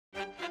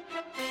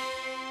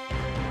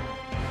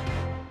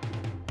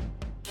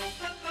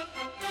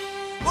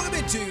Welcome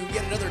into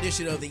yet another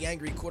edition of the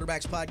Angry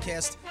Quarterbacks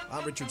Podcast.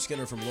 I'm Richard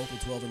Skinner from Local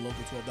 12 and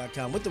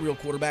Local12.com with the real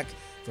quarterback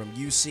from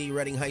UC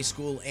Reading High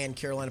School and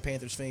Carolina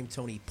Panthers fame,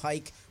 Tony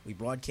Pike. We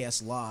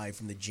broadcast live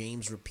from the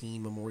James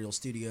Rapine Memorial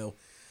Studio.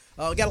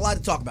 We got a lot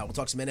to talk about. We'll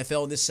talk some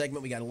NFL in this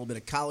segment. We got a little bit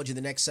of college in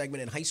the next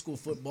segment and high school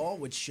football,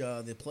 which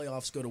the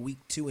playoffs go to week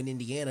 2 in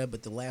Indiana,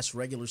 but the last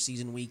regular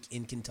season week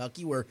in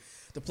Kentucky, where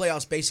the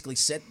playoffs basically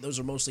set. Those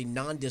are mostly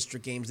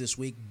non-district games this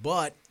week,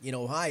 but in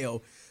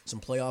Ohio, some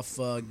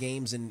playoff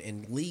games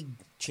and league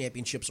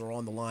championships are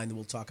on the line that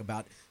we'll talk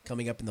about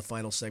coming up in the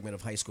final segment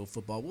of high school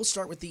football. We'll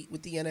start with the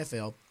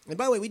NFL. And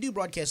by the way, we do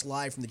broadcast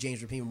live from the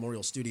James Rapine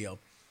Memorial Studio.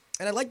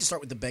 And I'd like to start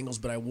with the Bengals,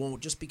 but I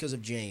won't just because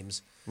of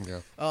James.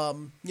 Yeah.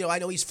 I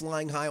know he's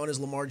flying high on his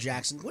Lamar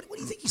Jackson. What do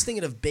you think he's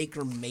thinking of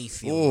Baker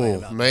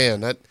Mayfield? Oh,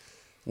 man.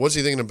 What's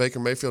he thinking of Baker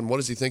Mayfield, and what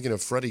is he thinking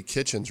of Freddie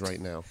Kitchens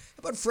right now? How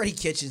about Freddie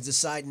Kitchens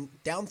deciding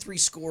down 3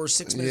 scores,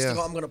 6 minutes to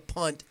go, I'm going to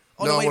punt.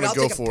 Oh, no, I want to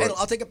go for it.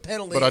 I'll take a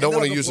penalty. But I don't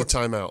want to use a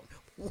timeout.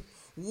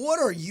 What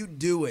are you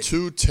doing?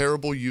 2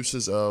 terrible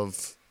uses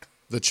of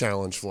the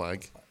challenge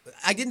flag.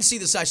 I didn't see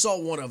this. I saw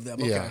one of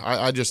them. Okay. Yeah,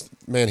 I just,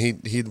 man,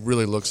 he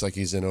really looks like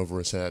he's in over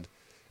his head.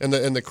 And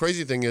the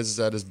crazy thing is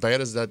that as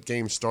bad as that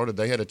game started,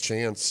 they had a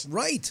chance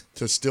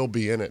to still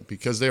be in it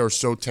because they are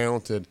so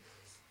talented.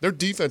 Their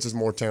defense is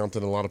more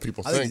talented than a lot of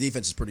people think. I think the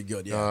defense is pretty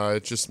good, yeah.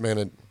 It's just,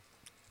 man,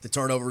 the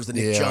turnovers, the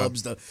Nick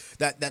Chubbs,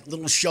 that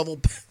little shovel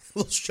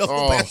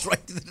pass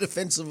right to the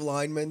defensive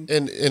lineman.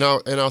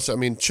 And also, I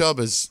mean, Chubb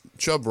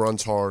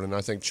runs hard, and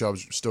I think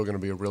Chubb's still going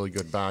to be a really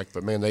good back.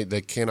 But, man,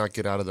 they cannot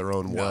get out of their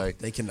own way.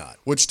 They cannot.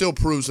 Which still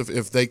proves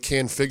if they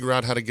can figure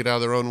out how to get out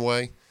of their own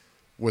way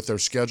with their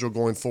schedule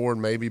going forward,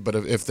 maybe. But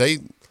if they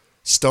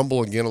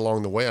stumble again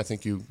along the way, I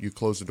think you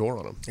close the door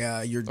on them.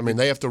 Yeah,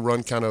 they have to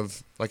run kind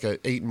of like a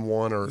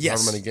 8-1 or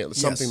however many games,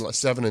 something like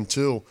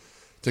 7-2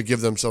 to give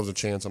themselves a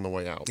chance on the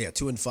way out. Yeah,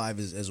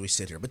 2-5 as we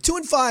sit here, but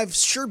 2-5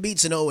 sure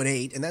beats an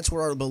 0-8, and that's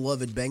where our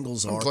beloved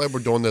Bengals are. I'm glad we're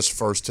doing this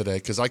first today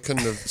because I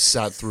couldn't have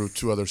sat through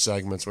 2 other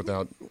segments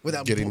without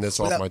getting this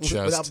off my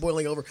chest, without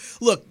boiling over.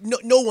 Look,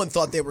 no one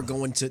thought they were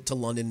going to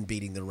London and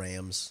beating the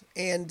Rams,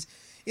 and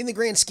in the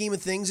grand scheme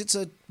of things, it's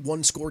a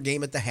 1-score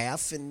game at the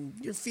half, and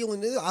you're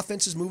feeling the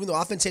offense is moving. The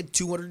offense had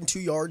 202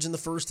 yards in the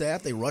first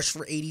half. They rushed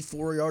for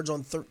 84 yards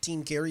on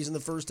 13 carries in the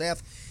first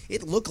half.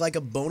 It looked like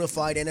a bona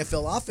fide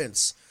NFL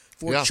offense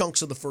for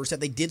chunks of the first half.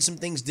 They did some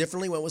things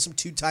differently, went with some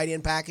 2 tight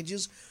end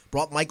packages,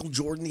 brought Michael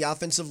Jordan, the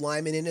offensive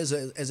lineman, in as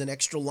an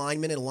extra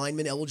lineman and a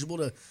lineman eligible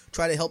to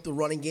try to help the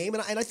running game.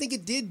 And I think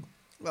it did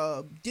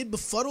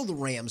befuddle the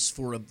Rams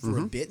for a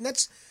bit, and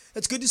that's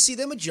good to see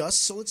them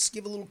adjust. So let's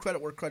give a little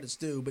credit where credit's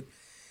due. But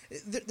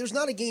there's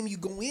not a game you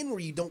go in where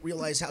you don't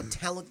realize how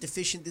talent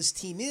deficient this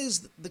team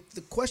is.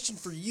 The question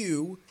for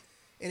you,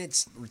 and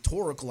it's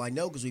rhetorical, I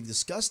know, because we've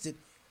discussed it,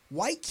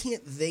 why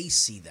can't they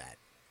see that?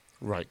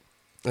 Right.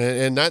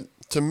 And that,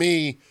 to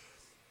me,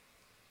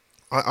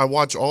 I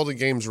watch all the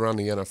games around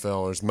the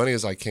NFL, or as many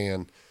as I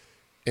can,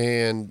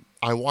 and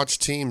I watch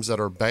teams that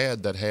are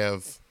bad that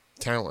have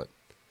talent.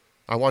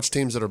 I watch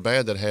teams that are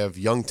bad that have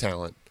young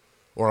talent.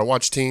 Or I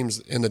watch teams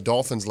in the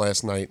Dolphins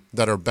last night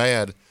that are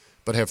bad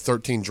but have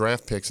 13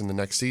 draft picks in the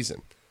next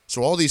season.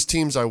 So all these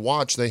teams I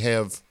watch, they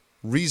have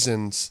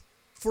reasons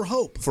for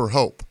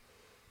hope.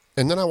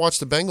 And then I watch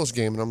the Bengals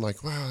game, and I'm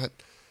like, wow, that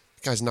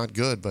guy's not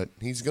good, but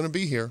he's going to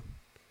be here.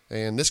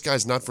 And this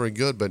guy's not very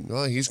good, but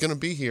he's going to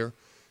be here.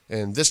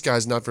 And this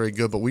guy's not very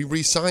good, but we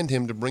re-signed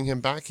him to bring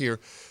him back here.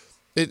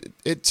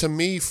 It to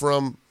me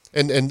from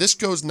and this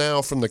goes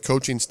now from the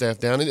coaching staff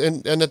down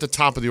and at the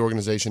top of the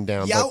organization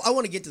down. Yeah, I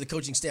want to get to the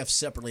coaching staff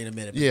separately in a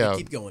minute. But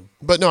keep going.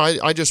 But no,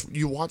 I just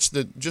you watch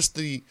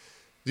the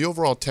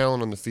overall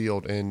talent on the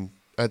field, and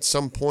at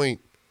some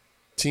point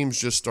teams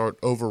just start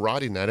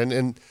overriding that.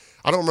 And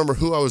I don't remember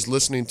who I was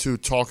listening to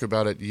talk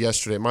about it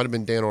yesterday. It might have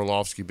been Dan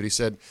Orlovsky, but he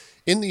said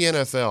in the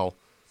NFL,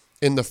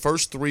 in the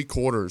first 3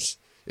 quarters,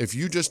 if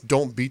you just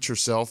don't beat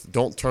yourself,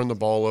 don't turn the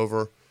ball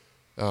over,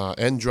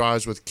 end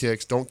drives with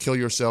kicks, don't kill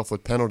yourself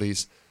with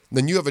penalties,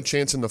 then you have a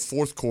chance in the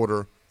fourth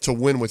quarter to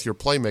win with your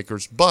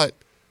playmakers. But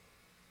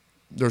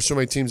there's so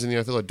many teams in the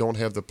NFL that don't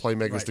have the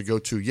playmakers to go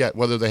to yet,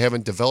 whether they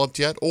haven't developed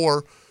yet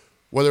or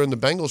whether in the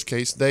Bengals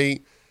case,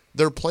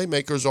 their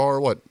playmakers are,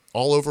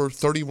 all over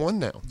 31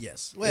 now.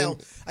 Yes. Well,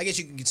 I guess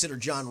you can consider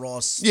John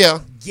Ross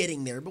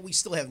getting there, but we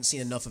still haven't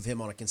seen enough of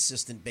him on a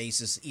consistent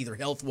basis, either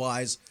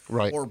health-wise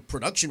or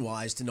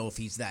production-wise, to know if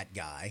he's that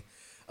guy.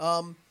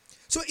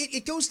 So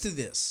it goes to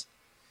this.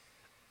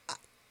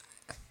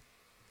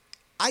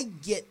 I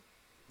get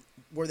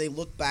where they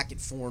look back at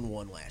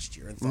 4-1 last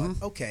year and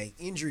thought, okay,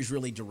 injuries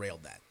really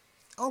derailed that.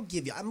 I'll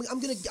give you. I'm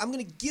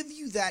gonna give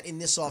you that in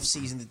this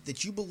offseason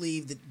that you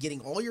believe that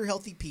getting all your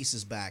healthy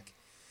pieces back,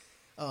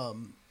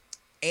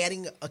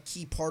 adding a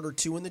key part or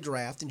 2 in the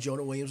draft, and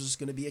Jonah Williams is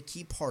going to be a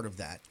key part of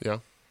that. Yeah.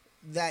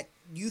 That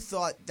you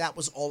thought that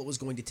was all it was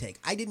going to take.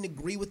 I didn't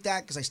agree with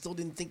that because I still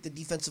didn't think the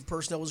defensive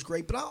personnel was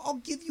great. But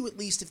I'll give you at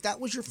least, if that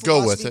was your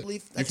philosophy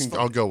belief, that's fine.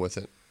 I'll go with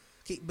it.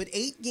 Okay, but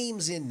 8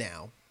 games in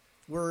now,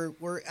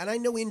 and I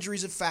know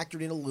injuries have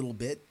factored in a little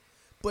bit,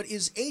 But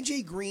is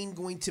A.J. Green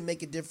going to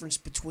make a difference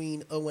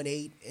between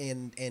 0-8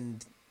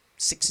 and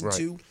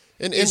 6-2?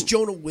 Right. Is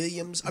Jonah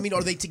Williams? I mean,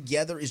 are they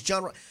together? Is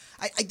John?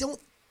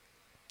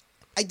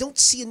 I don't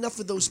see enough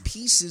of those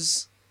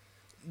pieces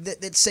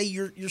that say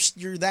you're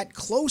that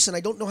close, and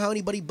I don't know how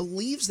anybody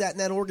believes that in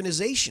that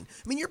organization.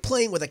 I mean, you're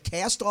playing with a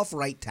cast-off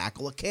right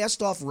tackle, a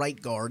cast-off right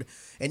guard,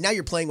 and now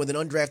you're playing with an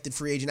undrafted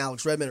free agent,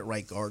 Alex Redmond, at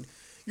right guard.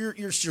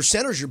 Your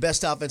center's your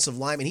best offensive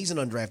lineman. He's an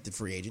undrafted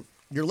free agent.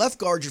 Your left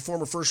guard's your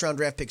former first-round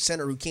draft pick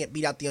center who can't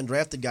beat out the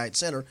undrafted guy at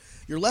center.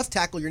 Your left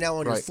tackle, you're now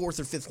on your fourth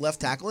or fifth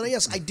left tackle. And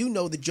yes, I do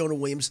know that Jonah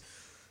Williams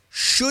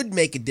should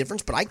make a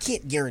difference, but I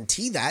can't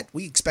guarantee that.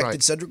 We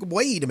expected Cedric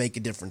Ogbuehi to make a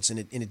difference, and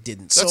it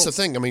didn't. That's the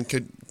thing. I mean,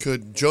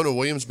 could Jonah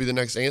Williams be the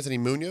next Anthony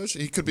Munoz?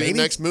 He could be the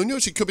next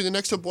Munoz. He could be the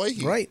next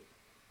Ogbuehi. Right.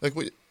 Like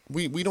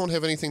we don't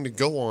have anything to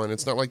go on.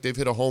 It's not like they've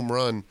hit a home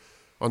run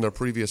on their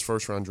previous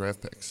first-round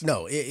draft picks.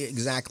 No,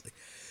 exactly.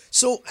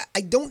 So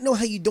I don't know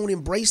how you don't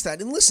embrace that.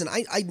 And listen,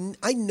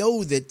 I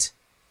know that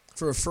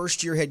for a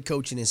first-year head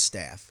coach and his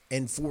staff,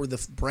 and for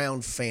the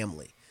Brown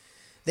family,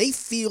 they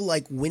feel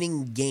like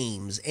winning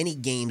games, any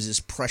games, is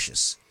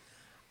precious.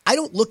 I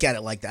don't look at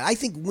it like that. I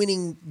think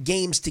winning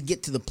games to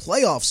get to the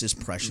playoffs is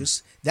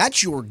precious.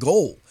 That's your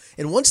goal.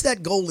 And once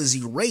that goal is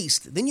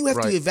erased, then you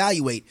have to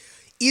evaluate,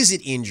 is it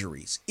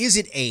injuries? Is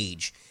it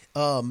age?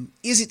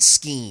 Is it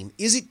scheme?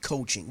 Is it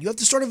coaching? You have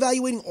to start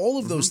evaluating all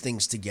of those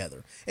things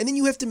together. And then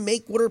you have to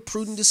make what are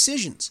prudent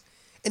decisions.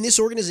 And this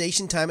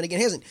organization, time and again,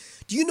 hasn't.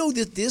 Do you know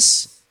that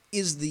this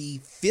is the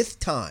 5th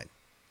time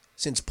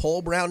since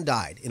Paul Brown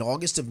died in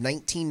August of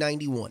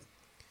 1991?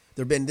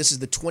 This is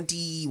the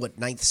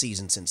 9th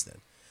season since then.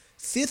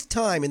 5th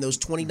time in those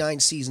 29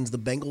 seasons the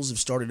Bengals have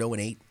started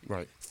 0-8.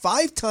 Right.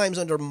 5 times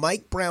under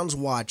Mike Brown's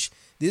watch,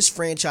 this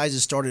franchise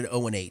has started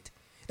 0-8.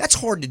 That's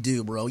hard to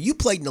do, bro. You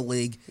played in the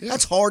league. Yeah.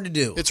 That's hard to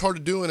do. It's hard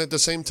to do, and at the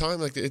same time,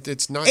 like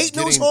it's not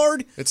 8-0's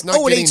hard. It's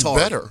not getting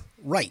better.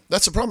 Right.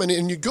 That's the problem.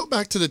 And you go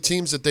back to the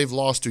teams that they've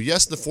lost to.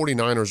 Yes, the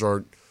 49ers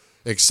are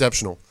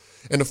exceptional.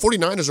 And the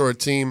 49ers are a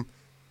team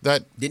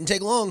that didn't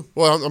take long.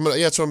 Well, that's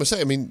what I'm going to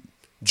say. I mean,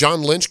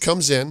 John Lynch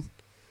comes in.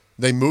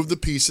 They move the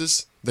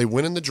pieces. They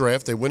win in the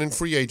draft. They win in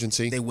free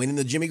agency. They win in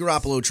the Jimmy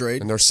Garoppolo trade.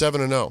 And they're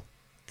 7-0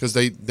 because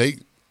they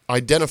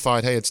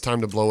identified, hey, it's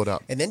time to blow it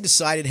up. And then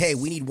decided, hey,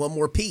 we need one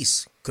more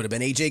piece. Could have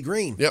been A.J.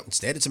 Green. Yep.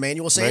 Instead, it's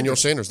Emmanuel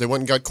Sanders. They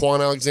went and got Quan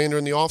Alexander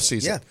in the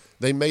offseason. Yeah.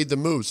 They made the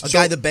moves. A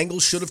guy the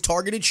Bengals should have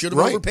targeted, should have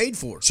overpaid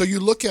for. So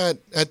you look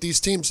at these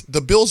teams. The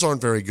Bills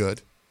aren't very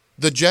good.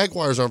 The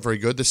Jaguars aren't very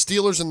good. The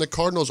Steelers and the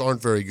Cardinals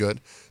aren't very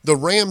good. The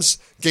Rams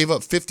gave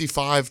up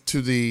 55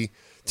 to the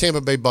Tampa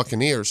Bay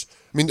Buccaneers.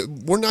 I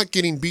mean, we're not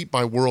getting beat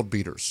by world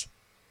beaters.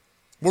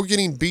 We're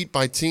getting beat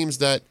by teams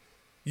that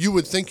you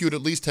would think you'd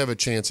at least have a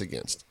chance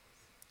against.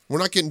 We're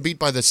not getting beat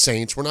by the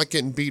Saints. We're not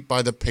getting beat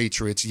by the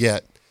Patriots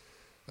yet.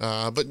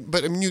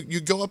 But I mean, you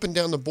go up and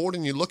down the board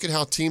and you look at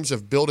how teams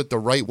have built it the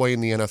right way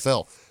in the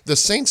NFL. The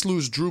Saints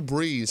lose Drew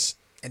Brees.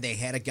 And they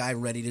had a guy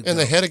ready to go. And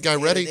they had a guy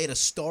ready. They had a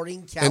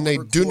starting caliber and they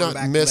do not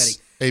miss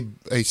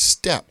a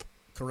step.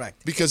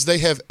 Correct. Because they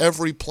have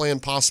every plan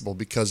possible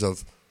because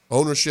of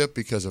ownership,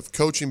 because of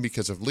coaching,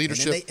 because of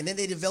leadership. And then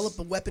they develop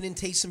a weapon in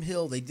Taysom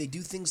Hill. They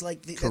do things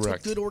like that's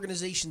what good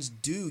organizations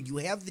do. You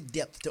have the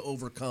depth to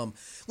overcome.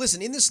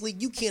 Listen, in this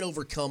league, you can't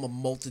overcome a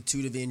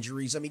multitude of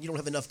injuries. I mean, you don't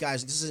have enough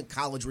guys. This isn't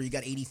college where you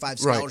got 85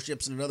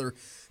 scholarships and another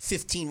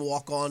 15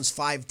 walk-ons,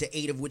 5 to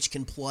 8 of which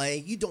can play.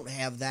 You don't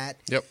have that.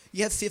 Yep.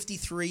 You have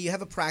 53. You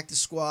have a practice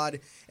squad,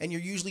 and you're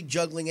usually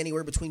juggling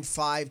anywhere between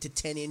 5 to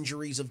 10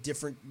 injuries of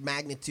different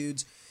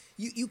magnitudes.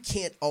 You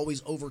can't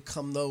always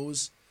overcome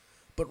those.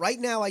 But right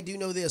now, I do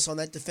know this on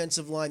that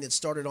defensive line that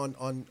started on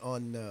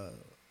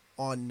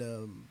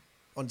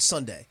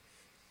Sunday.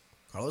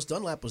 Carlos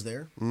Dunlap was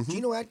there. Mm-hmm.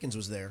 Geno Atkins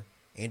was there.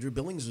 Andrew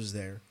Billings was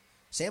there.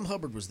 Sam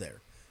Hubbard was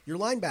there. Your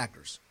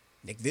linebackers,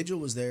 Nick Vigil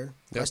was there.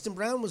 Yep. Preston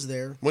Brown was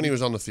there. When he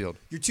was on the field.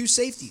 Your 2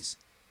 safeties,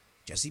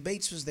 Jesse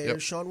Bates was there. Yep.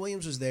 Sean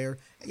Williams was there.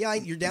 Yeah,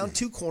 you're down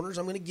 2 corners.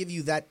 I'm going to give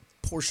you that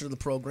portion of the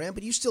program.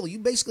 But you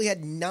basically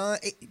had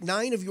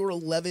 9 of your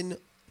 11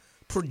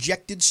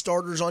 projected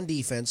starters on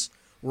defense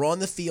were on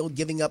the field,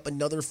 giving up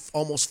another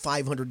almost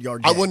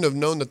 500-yard day. I wouldn't have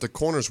known that the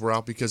corners were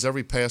out because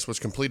every pass was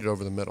completed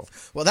over the middle.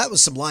 Well, that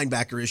was some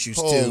linebacker issues,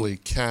 too. Holy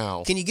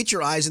cow. Can you get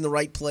your eyes in the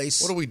right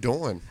place? What are we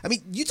doing? I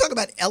mean, you talk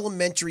about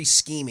elementary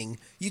scheming.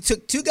 You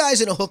took 2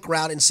 guys in a hook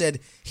route and said,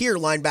 here,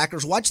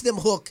 linebackers, watch them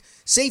hook.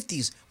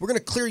 Safeties, we're going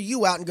to clear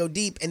you out and go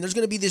deep, and there's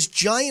going to be this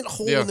giant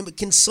hole in them.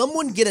 Can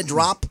someone get a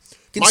drop?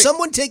 Can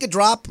someone take a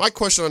drop? My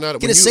question on that,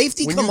 can a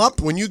safety come up?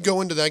 When you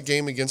go into that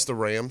game against the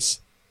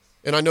Rams,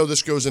 and I know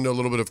this goes into a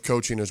little bit of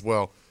coaching as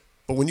well,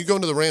 but when you go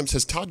into the Rams,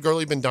 has Todd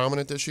Gurley been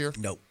dominant this year?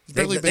 No.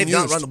 They've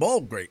not run the ball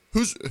great.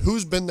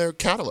 Who's been their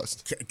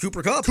catalyst?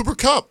 Cooper Kupp. Cooper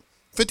Kupp.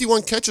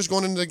 51 catches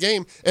going into the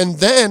game. And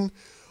then,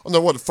 on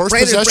the first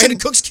possession,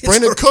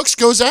 Brandon Cooks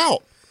goes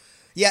out.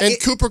 Yeah,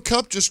 and Cooper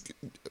Kupp just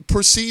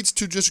proceeds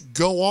to just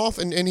go off,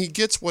 and he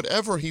gets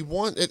whatever he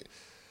wants.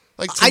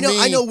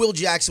 I know Will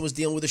Jackson was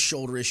dealing with a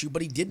shoulder issue,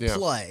 but he did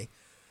play.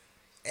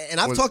 And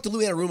I've talked to Lou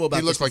Anarumo about this.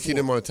 He looked like he before.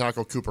 didn't want to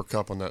tackle Cooper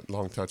Kupp on that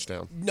long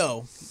touchdown.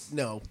 No.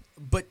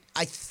 But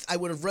I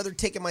would have rather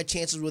taken my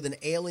chances with an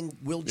ailing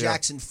Will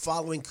Jackson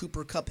following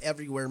Cooper Kupp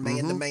everywhere,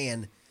 man to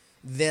man,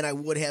 than I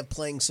would have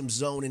playing some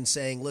zone and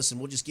saying, listen,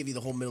 we'll just give you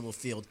the whole middle of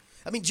the field.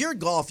 I mean, Jared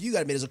Goff, you got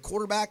to admit, as a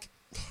quarterback,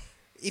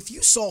 if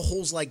you saw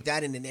holes like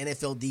that in an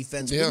NFL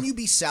defense, wouldn't you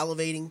be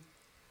salivating?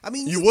 I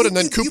mean, you would, and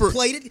then Cooper. You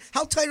played it.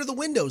 How tight are the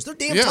windows? They're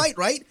damn tight,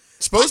 right?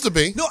 Supposed to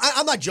be. No,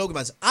 I'm not joking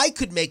about this. I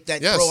could make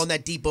that throw on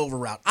that deep over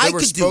route. They were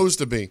supposed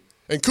to be.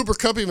 And Cooper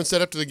Kupp even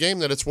said after the game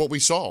that it's what we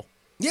saw.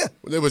 Yeah.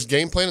 It was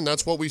game plan, and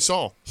that's what we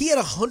saw. He had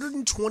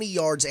 120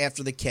 yards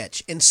after the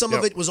catch, and some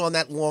of it was on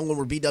that long one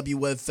where B.W.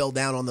 Webb fell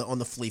down on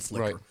the flea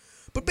flicker. Right.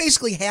 But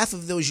basically half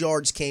of those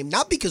yards came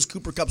not because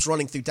Cooper Kupp's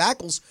running through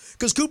tackles,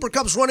 because Cooper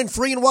Kupp's running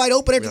free and wide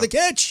open after the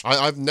catch.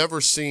 I've never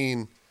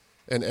seen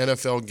an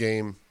NFL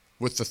game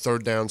with the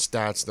third down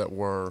stats that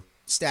were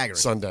staggering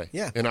Sunday.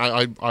 Yeah. And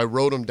I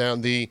wrote them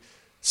down. They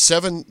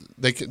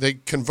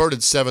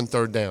converted 7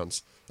 third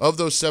downs. Of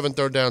those 7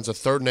 third downs, a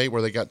 3rd and 8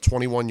 where they got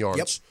 21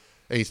 yards.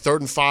 Yep. A 3rd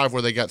and 5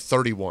 where they got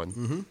 31.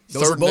 Mm-hmm.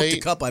 Those are both to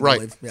Kupp, I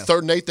believe. Yeah.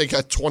 3rd and 8 they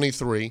got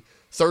 23.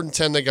 3rd and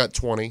 10 they got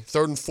 20.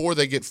 3rd and 4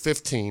 they get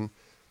 15.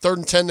 3rd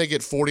and 10 they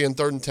get 40, and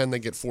 3rd and 10 they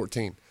get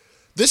 14.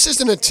 This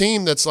isn't a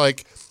team that's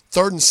like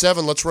 3rd and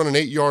 7, let's run an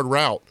 8-yard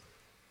route.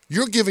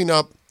 You're giving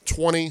up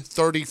 20,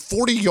 30,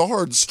 40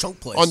 yards chunk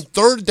plays on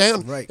 3rd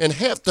down, right. And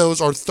half those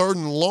are 3rd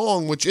and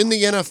long, which in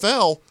the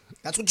NFL,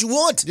 that's what you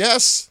want.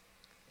 Yes,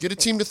 get a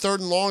team to 3rd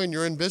and long, and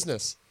you're in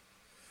business.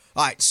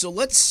 All right, so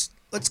let's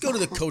go to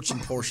the coaching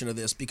portion of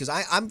this because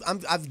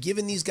I've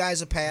given these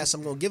guys a pass.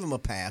 I'm going to give them a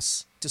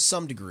pass to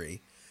some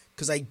degree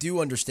because I do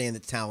understand the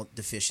talent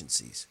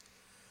deficiencies.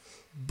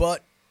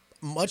 But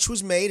much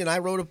was made, and I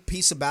wrote a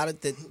piece about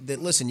it that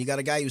listen, you got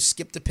a guy who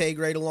skipped a pay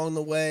grade along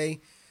the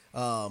way.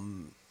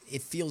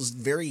 It feels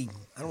very,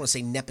 I don't want to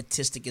say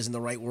nepotistic isn't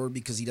the right word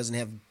because he doesn't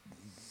have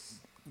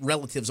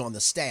relatives on the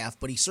staff,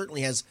 but he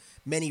certainly has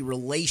many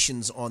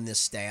relations on this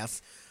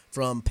staff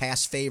from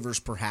past favors,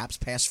 perhaps,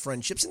 past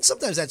friendships. And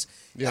sometimes that's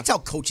how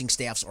coaching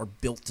staffs are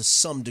built to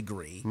some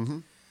degree. Mm-hmm.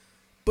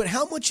 But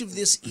how much of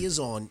this is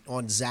on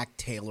Zac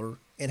Taylor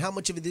and how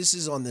much of this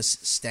is on this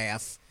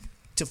staff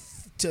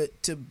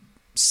to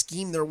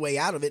scheme their way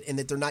out of it and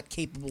that they're not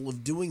capable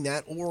of doing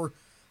that or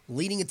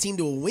leading a team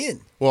to a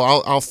win?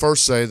 Well, I'll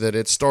first say that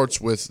it starts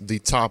with the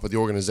top of the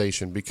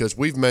organization because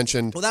we've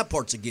mentioned... Well, that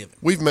part's a given.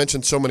 We've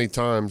mentioned so many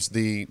times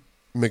the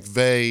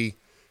McVay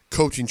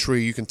coaching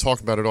tree. You can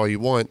talk about it all you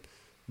want,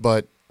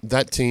 but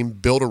that team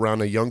built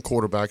around a young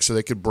quarterback so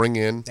they could bring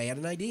in... They had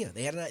an idea.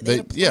 They had a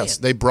plan. Yes,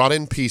 they brought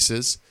in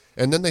pieces,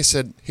 and then they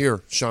said,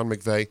 here, Sean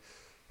McVay,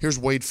 here's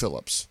Wade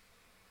Phillips.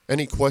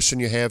 Any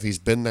question you have, he's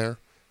been there.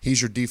 He's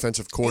your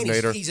defensive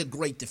coordinator. And he's a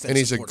great defensive and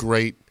he's a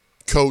great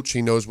coach.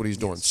 He knows what he's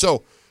doing.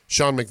 So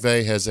Sean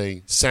McVay has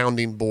a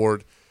sounding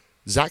board.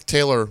 Zac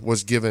Taylor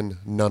was given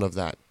none of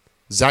that.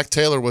 Zac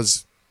Taylor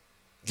was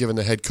given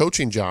the head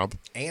coaching job.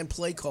 And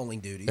play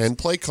calling duties. And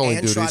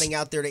trotting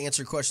out there to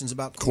answer questions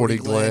about Cordy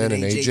Glenn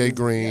and A.J.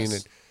 Green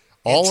and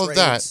all of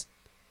that.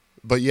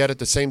 But yet at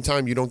the same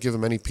time, you don't give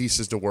him any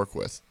pieces to work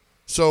with.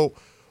 So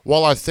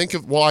while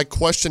I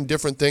question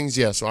different things,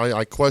 yes,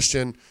 I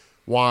question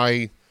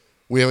why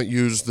we haven't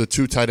used the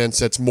 2 tight end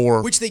sets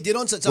more. Which they did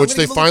on sets. Which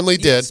they finally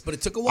did. Yes, but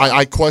it took a while.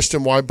 I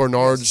question why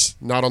Bernard's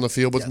not on the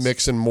field with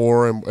Mixon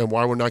more and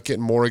why we're not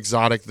getting more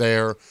exotic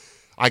there.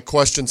 I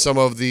question some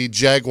of the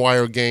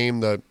Jaguar game,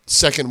 the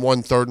 2nd and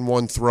 1, 3rd and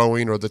 1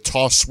 throwing, or the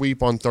toss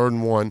sweep on 3rd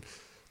and 1.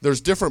 There's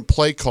different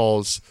play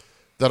calls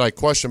that I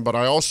question, but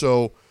I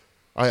also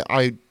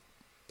I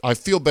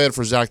feel bad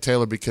for Zac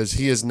Taylor because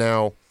he is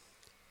now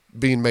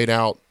being made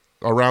out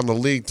around the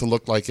league to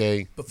look like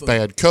a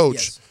bad coach.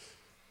 Yes.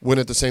 When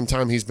at the same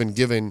time he's been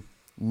given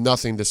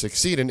nothing to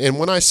succeed. And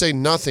when I say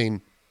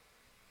nothing,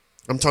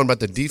 I'm talking about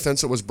the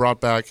defense that was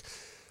brought back.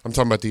 I'm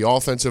talking about the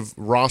offensive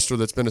roster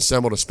that's been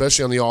assembled,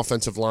 especially on the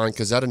offensive line,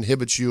 because that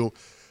inhibits you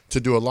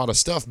to do a lot of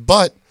stuff.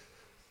 But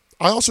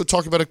I also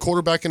talk about a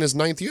quarterback in his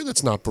 9th year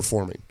that's not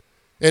performing.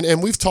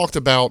 And we've talked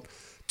about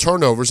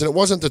turnovers, and it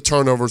wasn't the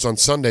turnovers on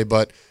Sunday,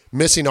 but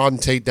missing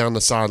Auden Tate down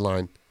the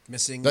sideline.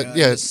 Missing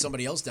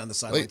somebody else down the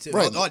sideline, too.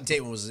 Right. Auden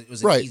Tate was an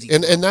easy throw.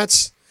 And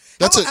that's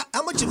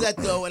how much of that,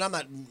 though, and I'm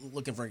not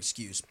looking for an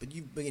excuse, but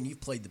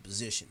you've played the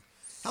position.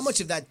 How much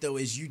of that, though,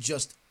 is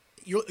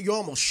you're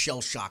almost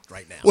shell-shocked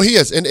right now? Well, he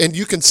is, and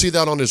you can see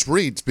that on his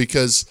reads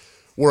because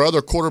where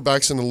other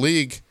quarterbacks in the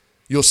league,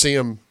 you'll see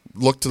him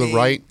look to the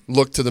right,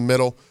 look to the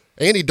middle.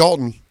 Andy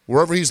Dalton,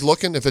 wherever he's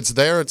looking, if it's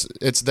there,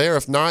 it's there.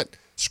 If not,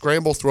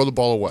 scramble, throw the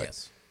ball away.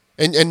 Yes.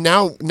 And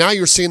now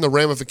you're seeing the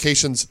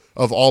ramifications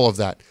of all of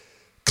that.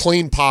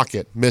 Clean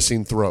pocket,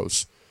 missing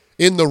throws.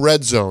 In the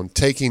red zone,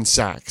 taking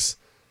sacks.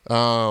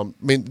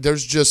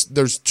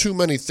 There's too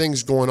many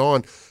things going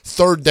on.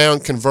 3rd down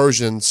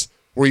conversions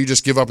where you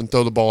just give up and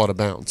throw the ball out of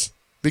bounds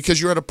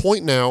because you're at a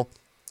point now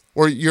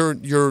where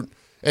you're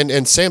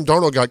and Sam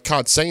Darnold got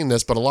caught saying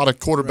this, but a lot of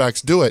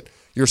quarterbacks do it.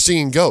 You're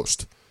seeing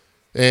ghost,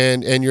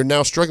 and you're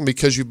now struggling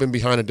because you've been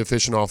behind a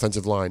deficient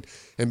offensive line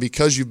and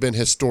because you've been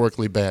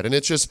historically bad. And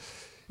it's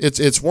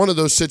it's one of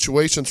those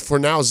situations for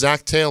now.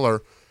 Zach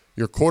Taylor,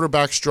 your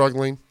quarterback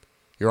struggling,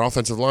 your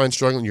offensive line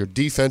struggling, your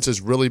defense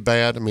is really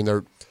bad. I mean,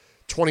 they're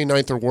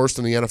 29th or worst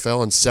in the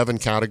NFL in 7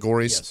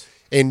 categories. Yes.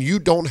 And you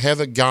don't have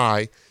a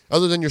guy,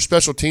 other than your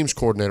special teams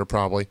coordinator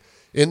probably,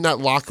 in that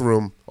locker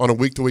room on a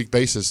week-to-week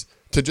basis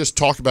to just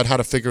talk about how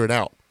to figure it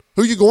out.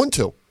 Who are you going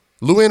to?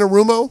 Lou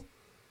Anarumo?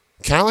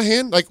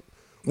 Callahan? Like,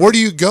 where do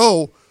you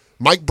go?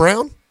 Mike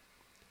Brown?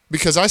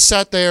 Because I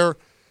sat there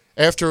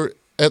after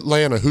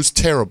Atlanta, who's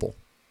terrible,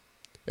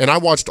 and I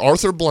watched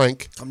Arthur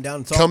Blank come down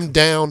and talk. come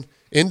down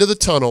into the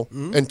tunnel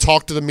and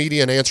talk to the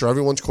media and answer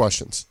everyone's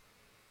questions.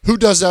 Who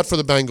does that for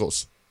the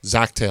Bengals?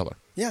 Zach Taylor.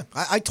 Yeah,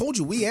 I told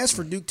you, we asked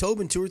for Duke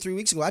Tobin 2 or 3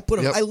 weeks ago. I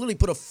literally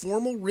put a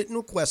formal written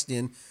request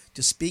in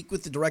to speak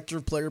with the director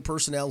of player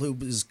personnel, who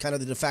is kind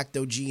of the de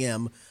facto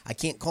GM. I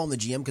can't call him the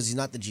GM because he's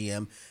not the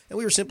GM. And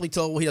we were simply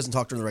told, well, he doesn't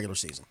talk during the regular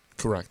season.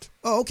 Correct.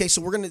 Oh, okay.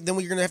 So we're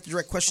gonna have to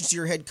direct questions to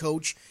your head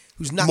coach,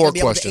 who's not More going to be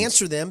able questions. to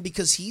answer them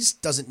because he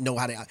doesn't know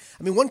how to. I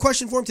mean, one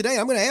question for him today,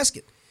 I'm going to ask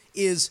it,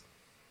 is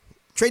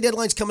trade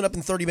deadline's coming up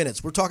in 30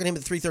 minutes. We're talking to him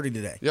at 3:30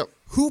 today. Yep.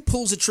 Who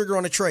pulls the trigger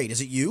on a trade? Is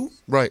it you?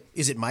 Right.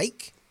 Is it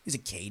Mike? Is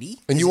it Katie?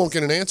 And Is you it- won't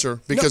get an answer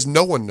because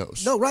no one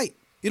knows. No, right.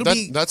 It'll That-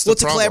 be that's the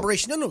what's a problem.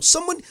 collaboration. No,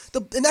 someone.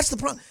 And that's the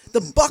problem.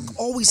 The buck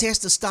always has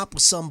to stop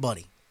with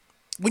somebody.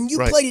 When you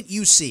Right. played at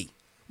UC,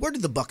 where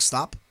did the buck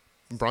stop?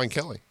 Brian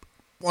Kelly.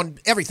 On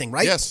everything,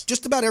 right? Yes.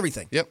 Just about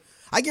everything. Yep.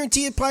 I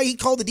guarantee you, probably he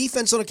called the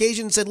defense on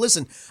occasion and said,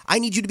 "Listen, I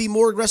need you to be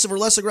more aggressive or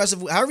less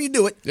aggressive, however you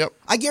do it." Yep.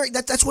 I guarantee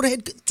that's what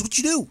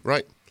you do.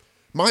 Right.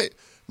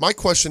 My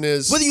question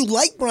is, Whether you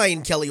like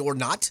Brian Kelly or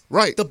not,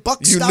 Right. The buck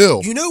You stopped.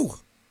 knew. You knew.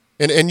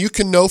 and you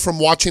can know from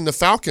watching the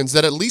Falcons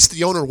that at least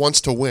the owner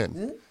wants to win.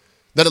 Mm-hmm.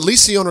 That at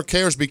least the owner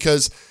cares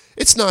because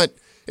it's not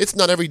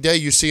every day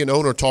you see an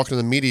owner talking to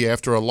the media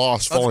after a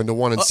loss falling to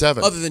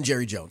 1-7. Other than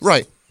Jerry Jones.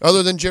 Right.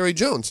 Other than Jerry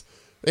Jones.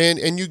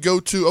 And you go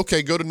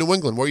to New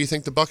England. Where do you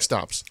think the buck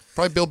stops?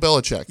 Probably Bill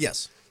Belichick.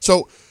 Yes.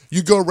 So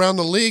you go around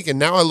the league, and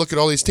now I look at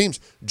all these teams.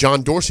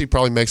 John Dorsey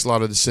probably makes a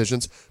lot of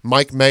decisions.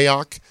 Mike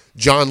Mayock,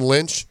 John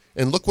Lynch,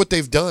 and look what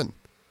they've done.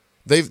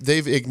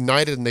 They've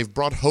ignited and they've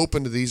brought hope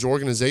into these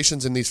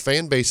organizations and these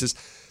fan bases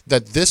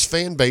that this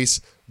fan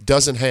base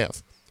doesn't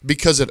have.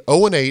 Because at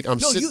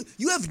 0-8,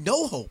 You have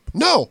no hope.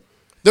 No.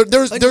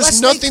 There's Unless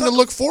they nothing to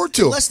look forward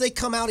to. Unless they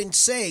come out and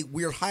say,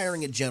 we're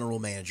hiring a general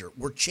manager.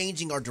 We're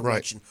changing our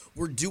direction.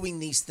 We're doing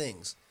these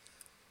things.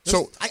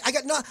 So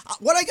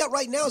What I got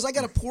right now is I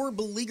got a poor,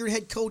 beleaguered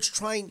head coach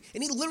trying,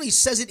 and he literally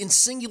says it in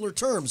singular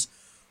terms.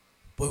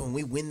 Boy, when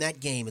we win that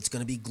game, it's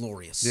going to be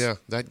glorious. yeah,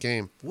 that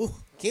game. Woo,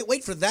 can't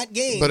wait for that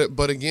game.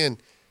 But again,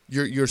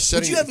 you're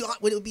setting.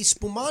 Would it be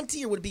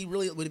Spumante or would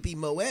it be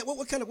Moet?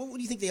 What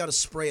do you think they ought to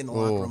spray in the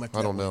locker room?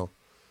 I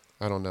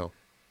don't know.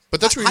 But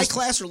that's where High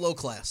class or low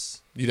class?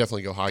 you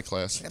definitely go high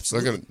class.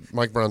 Absolutely.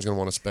 Mike Brown's going to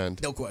want to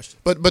spend. No question.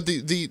 But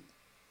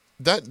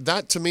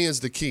that to me is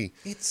the key.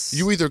 It's-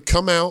 You either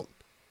come out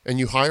and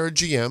you hire a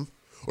GM,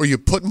 or you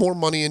put more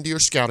money into your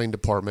scouting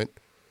department,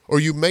 or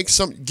you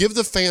give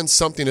the fans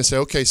something to say,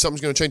 okay,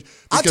 something's going to change.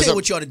 I'll tell you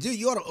what you ought to do.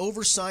 You ought to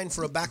oversign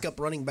for a backup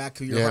running back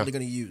who you're Yeah. hardly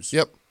going to use.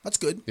 Yep. That's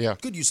good. Yeah.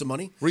 Good use of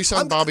money.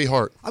 Re-sign Bobby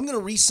Hart. I'm going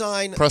to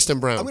re-sign Preston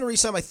Brown. I'm going to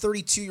re-sign my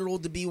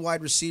 32-year-old to be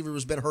wide receiver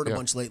who's been hurt a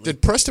bunch lately.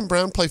 Did Preston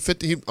Brown play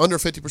under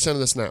 50% of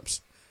the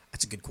snaps?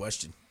 That's a good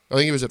question. I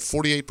think he was at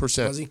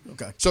 48%. Was he?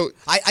 Okay. So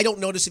I don't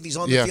notice if he's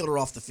on the Yeah. field or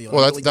off the field.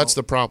 Well, I that's really that's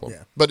don't. the problem.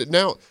 Yeah. But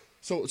now,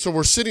 so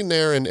we're sitting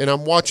there, and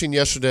I'm watching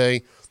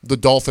yesterday the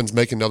Dolphins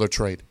make another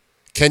trade.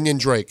 Kenyon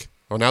Drake.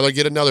 Well, now they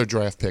get another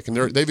draft pick, and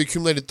they've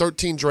accumulated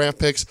 13 draft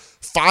picks.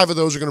 5 of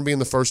those are going to be in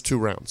the first 2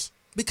 rounds.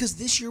 Because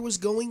this year was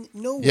going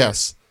nowhere.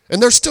 Yes,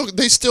 and they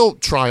still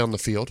try on the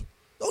field,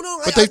 Oh, no.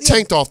 but they've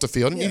tanked off the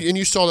field, and, Yeah. and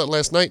you saw that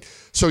last night.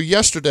 So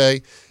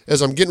yesterday,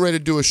 as I'm getting ready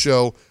to do a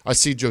show, I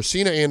see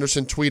Josina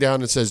Anderson tweet out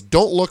and it says,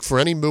 "Don't look for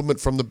any movement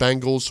from the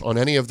Bengals on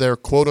any of their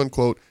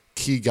quote-unquote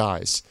key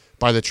guys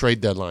by the trade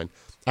deadline."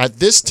 At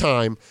this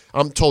time,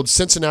 I'm told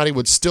Cincinnati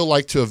would still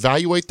like to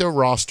evaluate their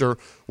roster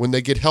when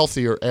they get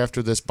healthier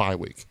after this bye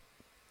week.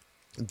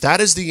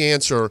 That is the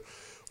answer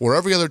where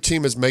every other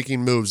team is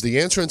making moves. The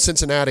answer in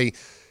Cincinnati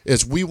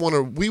is we want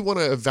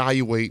to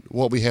evaluate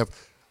what we have.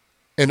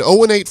 An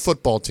 0-8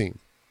 football team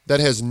that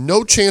has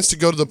no chance to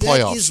go to the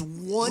playoffs. That is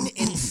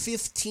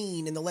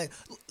 1-15 in the last.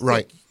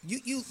 Right.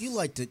 Look, you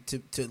like to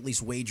at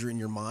least wager in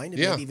your mind.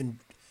 And Yeah. maybe even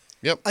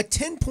Yep. a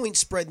 10-point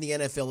spread in the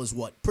NFL is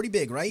what? Pretty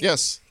big, right?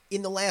 Yes.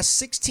 In the last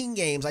 16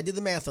 games, I did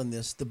the math on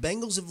this, the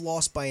Bengals have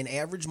lost by an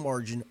average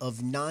margin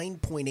of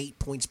 9.8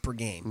 points per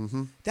game.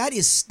 Mm-hmm.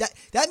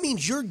 That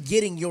means you're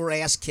getting your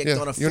ass kicked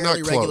on a you're fairly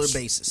not regular close.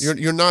 basis.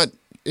 You're not.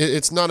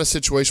 It's not a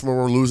situation where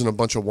we're losing a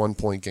bunch of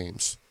 1-point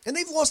games. And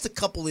they've lost a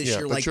couple this Yeah,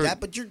 year but like you're- that,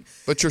 but you're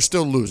But you're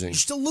still losing.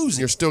 still losing.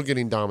 You're still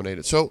getting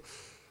dominated. So,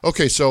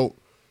 okay, so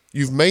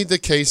you've made the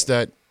case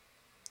that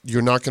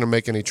you're not going to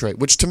make any trade,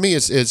 which to me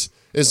is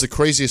the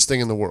craziest thing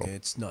in the world.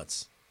 It's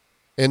nuts.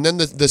 And then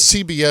the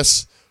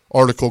CBS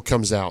article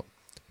comes out,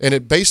 and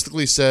it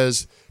basically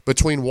says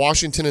between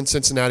Washington and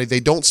Cincinnati, they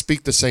don't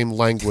speak the same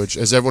language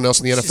as everyone else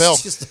in the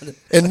NFL.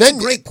 And then,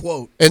 great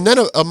quote. And then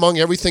among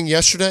everything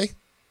yesterday,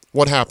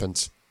 what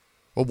happens?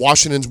 Well,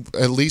 Washington's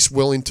at least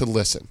willing to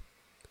listen.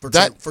 For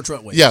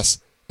Trent Williams. Yes.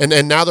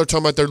 And now they're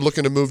talking about they're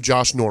looking to move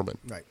Josh Norman.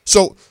 Right.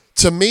 So,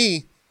 to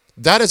me,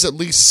 that is at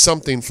least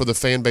something for the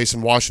fan base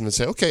in Washington to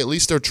say, okay, at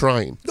least they're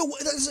trying. No,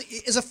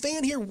 as a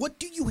fan here, what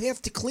do you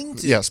have to cling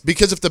to? Yes,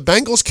 because if the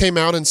Bengals came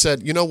out and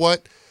said, you know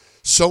what,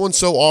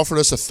 so-and-so offered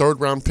us a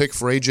third-round pick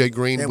for A.J.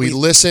 Green, we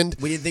listened,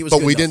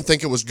 but we didn't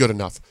think it was good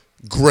enough.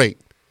 Great.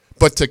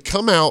 But to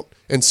come out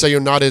and say you're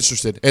not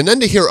interested, and then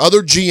to hear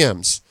other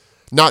GMs,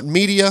 not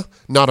media,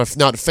 not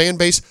fan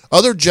base,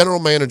 other general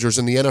managers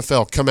in the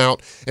NFL come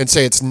out and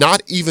say it's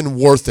not even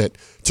worth it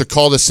to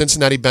call the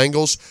Cincinnati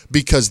Bengals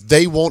because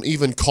they won't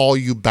even call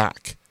you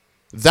back.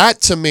 That,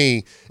 to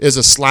me, is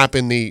a slap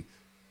in the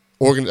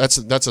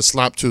that's a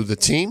slap to the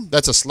team.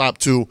 That's a slap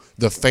to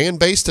the fan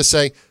base to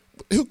say,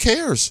 who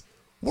cares?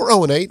 We're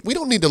 0-8. We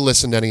don't need to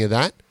listen to any of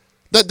that.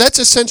 That's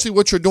essentially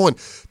what you're doing.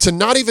 To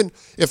not even,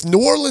 if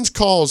New Orleans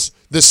calls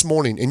this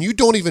morning and you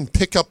don't even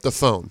pick up the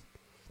phone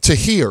to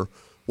hear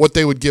what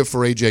they would give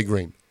for A.J.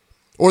 Green,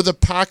 or the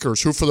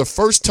Packers, who for the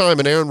first time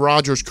in Aaron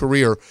Rodgers'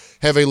 career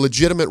have a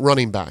legitimate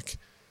running back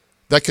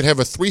that could have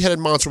a three-headed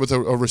monster with a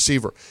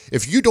receiver,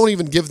 if you don't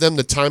even give them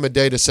the time of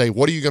day to say,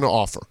 what are you going to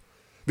offer?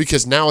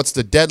 Because now it's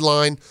the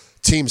deadline,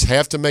 teams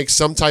have to make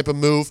some type of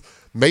move.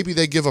 Maybe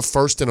they give a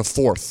first and a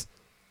fourth.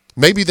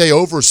 Maybe they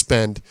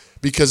overspend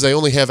because they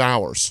only have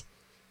hours.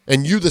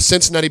 And you, the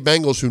Cincinnati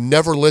Bengals, who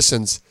never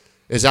listens,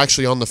 is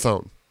actually on the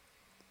phone.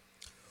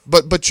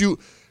 But you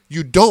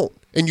don't.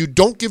 And you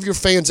don't give your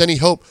fans any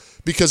hope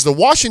because the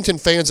Washington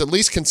fans at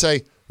least can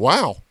say,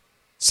 wow,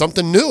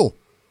 something new.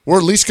 We're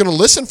at least going to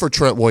listen for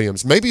Trent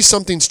Williams. Maybe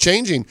something's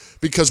changing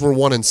because we're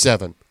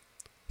 1-7.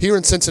 Here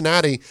in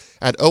Cincinnati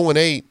at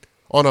 0-8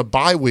 on a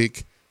bye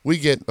week, we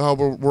get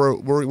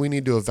we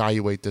need to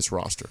evaluate this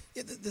roster.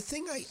 Yeah, the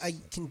thing I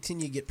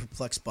continue to get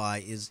perplexed by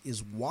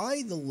is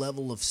why the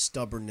level of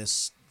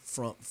stubbornness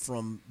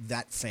from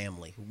that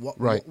family.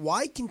 Right.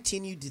 Why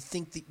continue to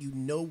think that you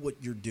know what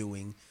you're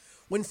doing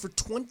when for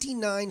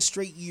 29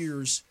 straight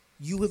years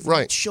you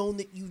have shown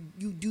that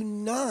you do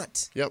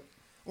not. Yep.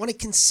 On a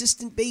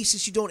consistent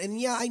basis, you don't. And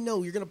yeah, I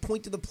know you're going to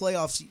point to the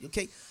playoffs.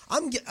 Okay,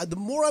 I'm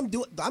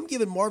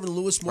giving Marvin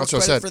Lewis more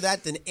credit for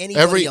that than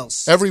anybody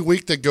else. Every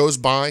week that goes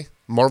by,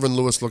 Marvin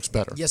Lewis looks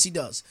better. Yes, he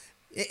does.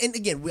 And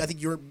again, I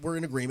think we're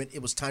in agreement.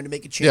 It was time to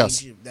make a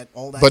change. Yes.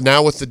 All that. But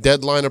now with the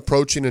deadline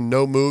approaching and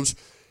no moves,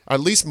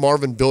 at least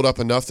Marvin built up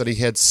enough that he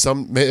had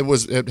some.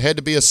 It had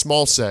to be a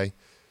small say,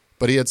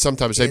 but he had some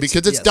type of say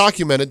because it's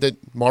documented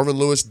that Marvin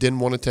Lewis didn't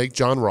want to take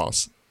John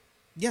Ross.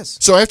 Yes.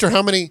 So after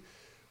how many?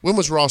 When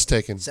was Ross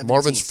taken? 17th.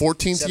 Marvin's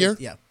 14th year?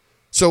 Yeah.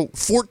 So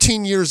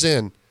 14 years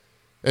in,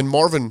 and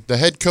Marvin, the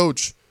head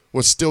coach,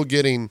 was still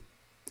getting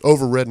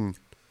overridden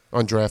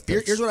on draft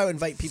picks. Here's what I would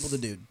invite people to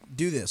do.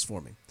 Do this for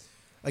me.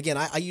 Again,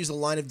 I use the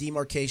line of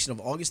demarcation of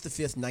August the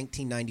 5th,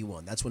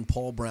 1991. That's when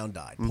Paul Brown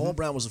died. Mm-hmm. Paul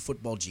Brown was a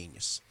football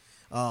genius.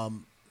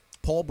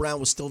 Paul Brown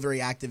was still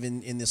very active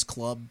in this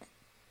club,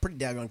 pretty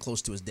daggone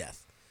close to his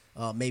death.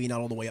 Maybe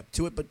not all the way up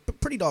to it, but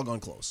pretty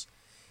doggone close.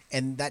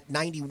 And that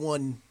 90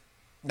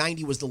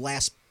 was the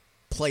last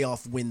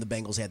playoff win the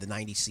Bengals had, the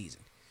 90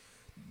 season.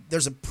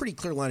 There's a pretty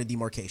clear line of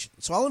demarcation.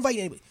 So I'll invite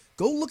anybody.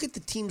 Go look at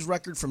the team's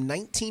record from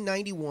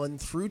 1991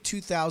 through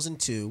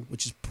 2002,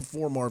 which is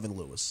before Marvin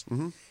Lewis,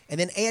 and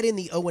then add in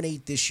the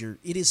 0-8 this year.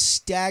 It is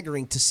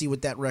staggering to see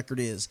what that record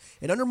is.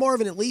 And under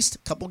Marvin, at least a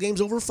couple games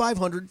over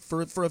 500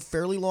 for a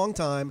fairly long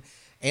time,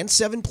 and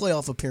 7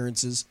 playoff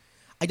appearances.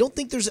 I don't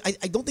think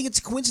it's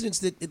a coincidence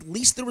that at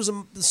least there was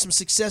some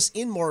success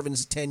in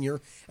Marvin's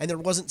tenure, and there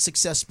wasn't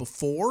success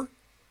before.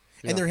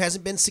 And there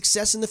hasn't been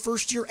success in the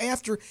first year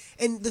after.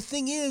 And the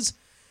thing is,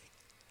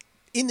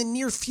 in the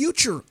near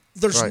future,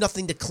 there's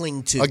nothing to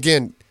cling to.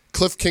 Again,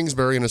 Cliff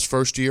Kingsbury in his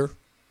first year,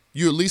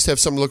 you at least have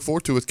something to look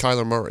forward to with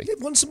Kyler Murray.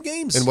 They've won some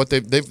games. And what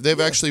they've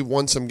actually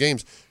won some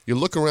games. You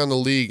look around the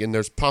league, and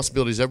there's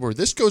possibilities everywhere.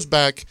 This goes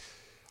back,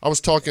 I was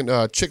talking,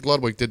 Chick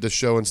Ludwig did the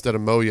show instead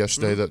of Mo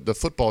yesterday, the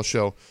football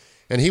show,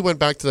 and he went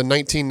back to the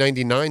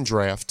 1999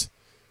 draft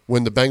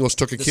when the Bengals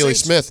took Akili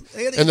Smith.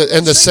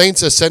 And the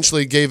Saints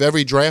essentially gave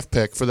every draft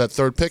pick for that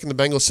third pick, and the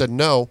Bengals said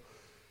no.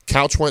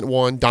 Couch went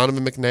 1,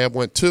 Donovan McNabb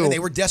went 2. And they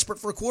were desperate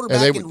for a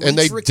quarterback. And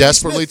they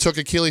desperately took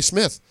Akili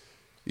Smith.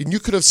 And you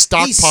could have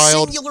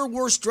stockpiled. The singular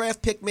worst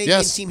draft pick maybe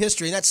in team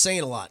history, and that's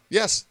saying a lot.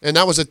 Yes, and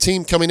that was a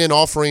team coming in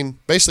offering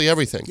basically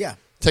everything. Yeah.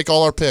 Take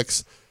all our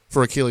picks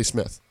for Akili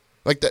Smith.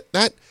 Like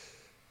that.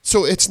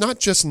 So it's not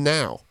just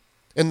now.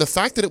 And the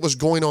fact that it was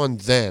going on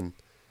then,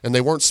 and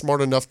they weren't smart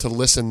enough to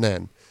listen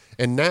then,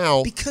 and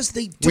now because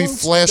they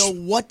don't know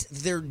what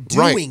they're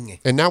doing. Right.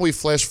 And now we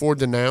flash forward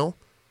to now.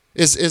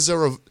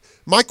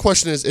 My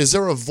question is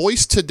there a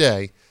voice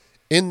today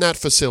in that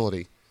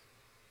facility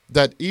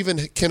that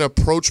even can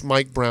approach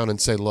Mike Brown and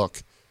say,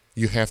 look,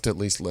 you have to at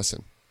least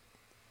listen?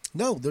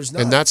 No, there's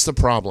not. And that's the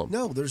problem.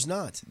 No, there's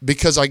not.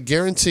 Because I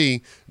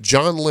guarantee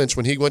John Lynch,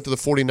 when he went to the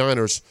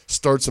 49ers,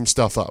 stirred some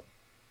stuff up.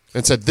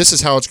 and said, this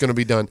is how it's going to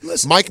be done.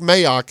 Listen. Mike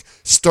Mayock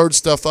stirred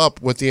stuff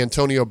up with the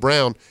Antonio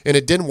Brown, and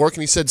it didn't work,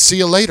 and he said, see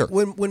you later.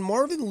 When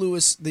Marvin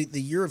Lewis, the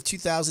year of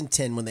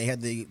 2010, when they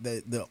had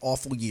the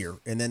awful year,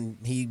 and then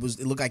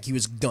it looked like he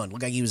was done,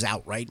 looked like he was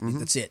out, right? Mm-hmm.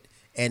 That's it.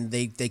 And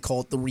they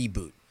call it the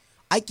reboot.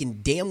 I can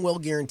damn well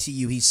guarantee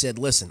you he said,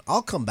 listen,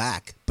 I'll come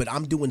back, but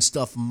I'm doing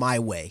stuff my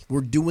way. We're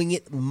doing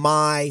it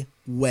my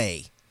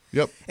way.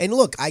 Yep. And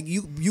look,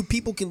 you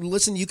people can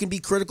listen, you can be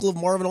critical of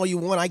Marvin all you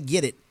want, I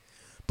get it.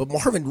 But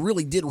Marvin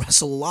really did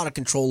wrestle a lot of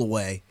control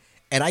away,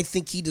 and I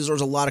think he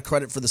deserves a lot of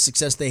credit for the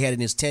success they had in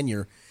his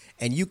tenure.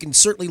 And you can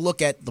certainly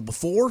look at the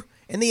before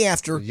and the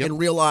after and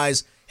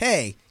realize,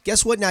 hey,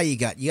 guess what now you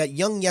got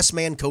young yes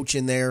man coach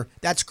in there.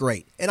 That's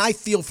great. And I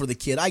feel for the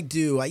kid. I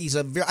do.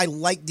 I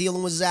like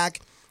dealing with Zach.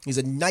 He's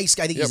a nice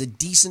guy. I think he's a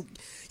decent.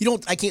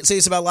 I can't say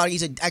this about a lot.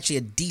 He's actually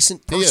a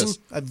decent person,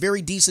 a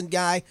very decent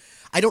guy.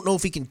 I don't know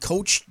if he can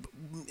coach.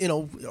 I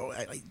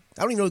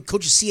don't even know if he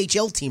coaches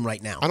CHL team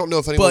right now. I don't know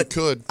if anyone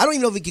could. I don't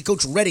even know if he could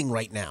coach Reading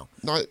right now.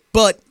 No,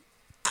 but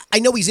I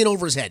know he's in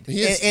over his head,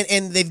 he is.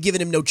 and they've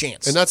given him no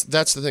chance. And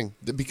that's the thing,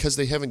 because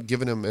they haven't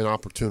given him an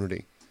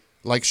opportunity,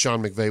 like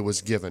Sean McVay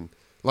was given,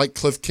 like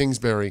Cliff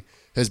Kingsbury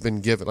has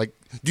been given. Like,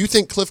 do you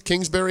think Cliff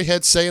Kingsbury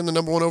had say in the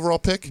number 1 overall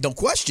pick? No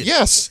question.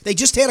 Yes. They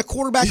just had a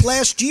quarterback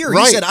last year.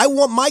 Right. He said, I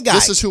want my guy.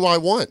 This is who I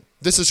want.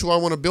 This is who I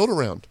want to build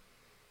around.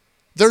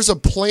 There's a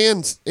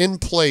plan in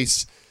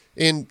place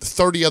in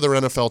 30 other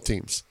NFL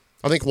teams.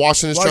 I think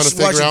Washington's trying to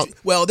figure out.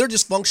 Well, they're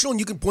dysfunctional, and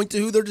you can point to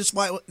who their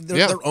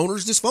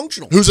owner's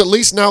dysfunctional. Who's at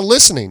least now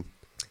listening.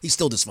 He's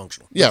still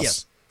dysfunctional.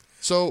 Yes.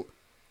 So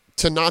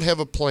to not have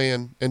a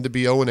plan and to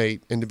be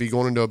 0-8 and to be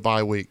going into a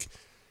bye week,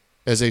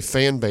 as a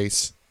fan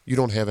base, you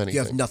don't have anything.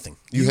 You have nothing.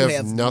 You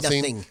have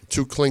nothing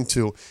to cling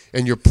to,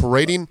 and you're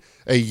parading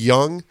a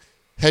young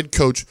head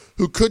coach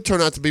who could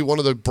turn out to be one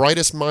of the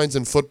brightest minds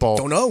in football.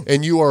 Don't know.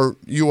 And you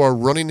are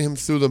running him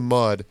through the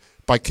mud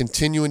by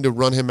continuing to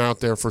run him out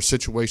there for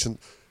situations.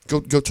 Go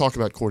talk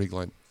about Cordy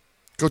Glenn.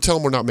 Go tell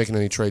him we're not making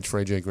any trades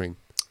for AJ Green.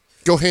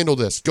 Go handle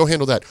this. Go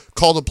handle that.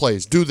 Call the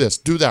plays. Do this.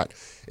 Do that.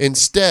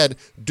 Instead,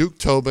 Duke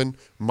Tobin,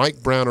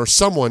 Mike Brown, or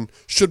someone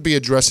should be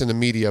addressing the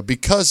media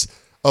because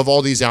of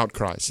all these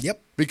outcries.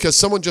 Yep. Because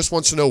someone just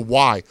wants to know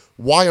why.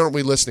 Why aren't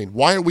we listening?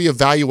 Why are we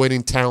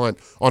evaluating talent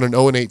on an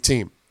 0-8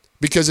 team?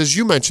 Because as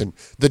you mentioned,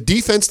 the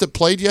defense that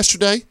played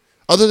yesterday,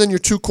 other than your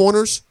two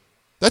corners,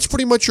 that's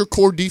pretty much your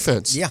core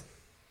defense. Yeah.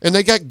 And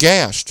they got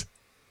gashed.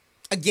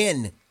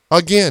 Again.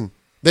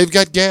 They've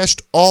got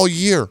gashed all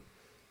year.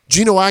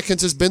 Geno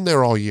Atkins has been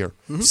there all year.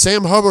 Mm-hmm.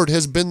 Sam Hubbard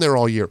has been there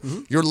all year.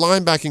 Mm-hmm. Your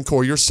linebacking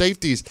core, your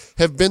safeties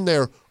have been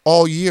there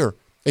all year,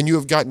 and you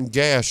have gotten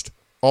gashed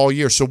all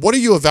year. So what are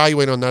you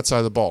evaluating on that side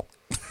of the ball?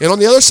 And on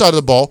the other side of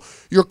the ball,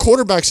 your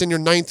quarterback's in your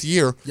 9th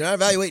year. You're not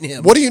evaluating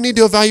him. What do you need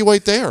to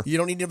evaluate there? You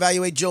don't need to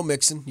evaluate Joe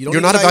Mixon. You're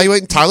not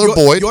evaluating Tyler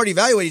Boyd. You already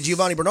evaluated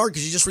Giovanni Bernard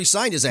because you just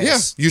re-signed his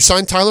ass. Yeah, you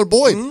signed Tyler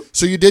Boyd. Mm-hmm.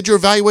 So you did your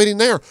evaluating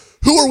there.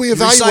 Who are we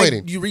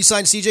evaluating? You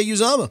re-signed C.J.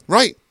 Uzomah.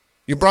 Right.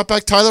 You brought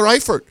back Tyler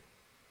Eifert.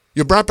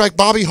 You brought back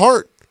Bobby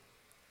Hart.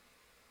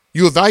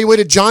 You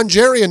evaluated John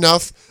Jerry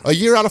enough a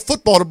year out of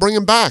football to bring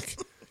him back.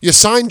 You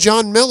signed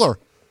John Miller.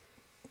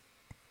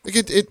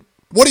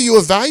 What are you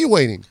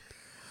evaluating?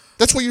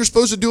 That's what you're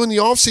supposed to do in the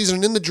offseason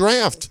and in the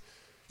draft.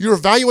 You're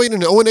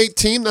evaluating an 0-8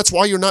 team. That's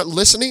why you're not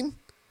listening?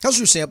 How's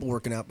your sample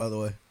working out, by the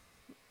way?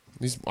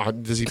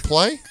 Does he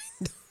play?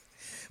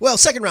 Well,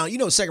 second round. You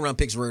know second round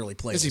picks rarely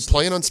play. Is he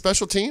playing on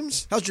special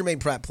teams? How's Jermaine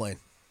Pratt playing?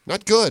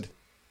 Not good.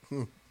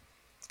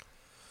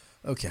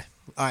 Okay.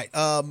 All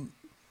right.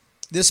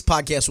 This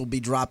podcast will be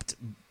dropped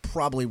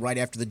probably right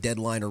after the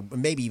deadline or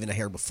maybe even a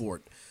hair before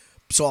it.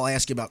 So I'll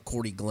ask you about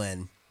Cordy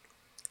Glenn.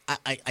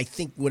 I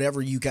think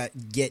whatever you get,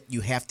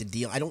 you have to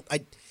deal.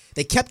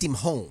 They kept him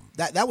home.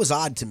 That was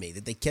odd to me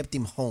that they kept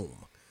him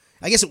home.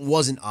 I guess it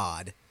wasn't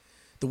odd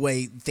the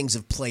way things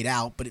have played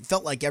out, but it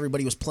felt like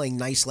everybody was playing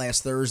nice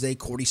last Thursday.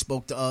 Cordy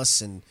spoke to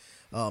us and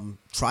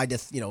tried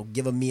to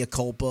give him mea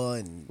culpa,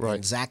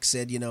 and Zach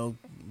said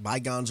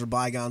bygones are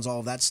bygones, all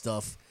of that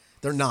stuff.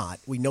 They're not.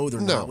 We know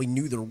they're not. We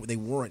knew they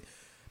weren't.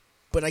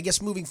 But I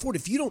guess moving forward,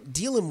 if you don't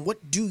deal him,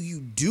 what do you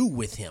do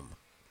with him?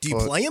 Do you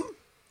play him?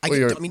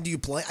 Do you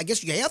play? I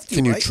guess you have to.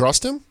 Can you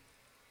trust him?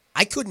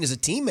 I couldn't as a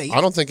teammate. I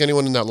don't think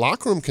anyone in that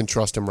locker room can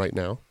trust him right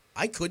now.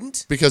 I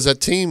couldn't. Because that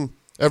team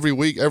every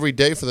week, every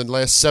day for the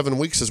last 7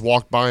 weeks has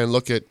walked by and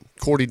looked at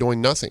Cordy doing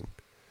nothing.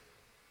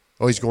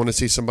 Oh, he's going to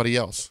see somebody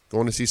else.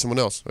 Going to see someone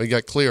else. Oh, he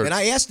got cleared. And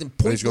I asked him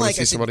point blank,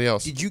 I said, somebody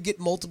else. Did you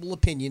get multiple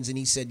opinions? And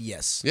he said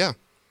yes. Yeah.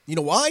 You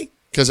know why?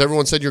 Because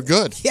everyone said you're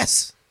good.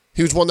 Yes.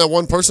 He was that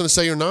one person to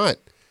say you're not.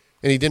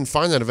 And he didn't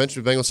find that.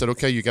 Eventually, the Bengals said,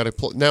 okay, you got to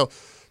play. Now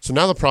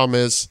the problem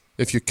is,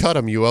 if you cut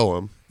him, you owe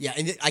him. Yeah,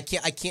 and I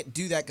can't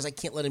do that because I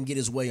can't let him get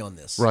his way on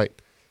this. Right.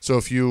 So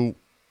if you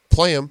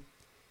play him,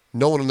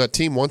 no one on that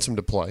team wants him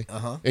to play.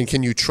 Uh-huh. And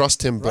can you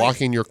trust him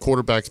blocking your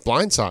quarterback's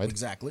blind side?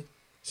 Exactly.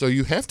 So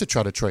you have to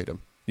try to trade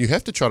him. You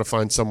have to try to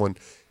find someone,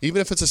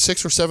 even if it's a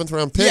 6th or 7th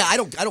round pick. Yeah, I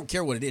don't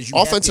care what it is.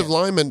 Offensive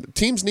linemen.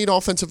 Teams need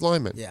offensive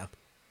linemen. Yeah.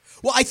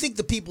 Well, I think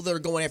the people that are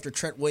going after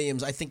Trent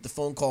Williams, I think the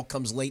phone call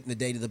comes late in the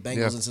day to the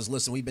Bengals and says,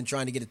 listen, we've been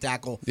trying to get a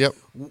tackle. Yep.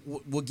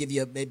 We'll give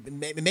you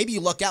maybe you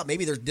luck out.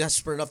 Maybe they're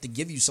desperate enough to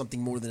give you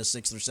something more than a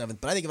 6th or 7th.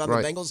 But I think if I'm the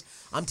Bengals,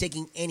 I'm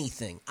taking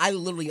anything. I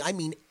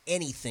mean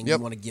anything you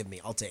want to give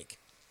me, I'll take.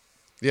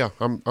 Yeah,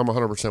 I'm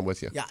 100%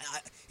 with you. Yeah,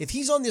 if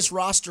he's on this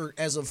roster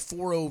as of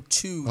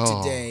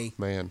 4:02 today.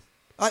 Man.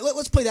 All right,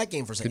 let's play that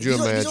game for a second. Could you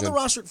imagine? If he's on the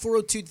roster at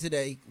 4:02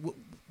 today,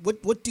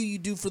 what do you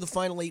do for the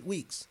final 8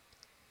 weeks?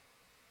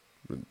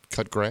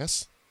 Cut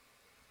grass?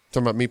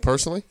 Talking about me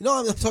personally? No,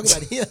 I'm talking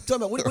about him. I'm talking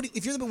about what do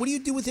you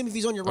do with him if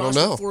he's on your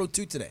roster at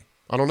 4:02 today?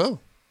 I don't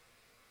know.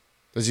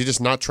 Does he just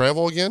not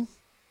travel again?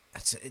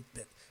 That's it.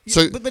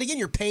 So, but again,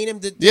 you're paying him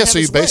to yeah. have So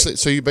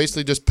his you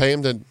basically just pay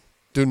him to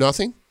do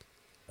nothing.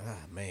 Ah,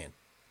 man.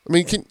 I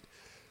mean, to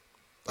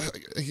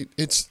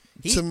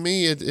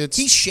me it's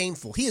he's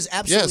shameful. He is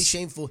absolutely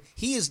shameful.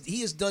 He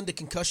has done the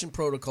concussion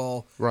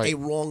protocol a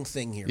wrong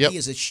thing here. Yep.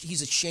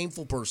 He's a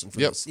shameful person for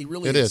this. He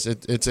really is.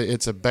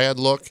 It's a bad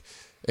look,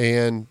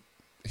 and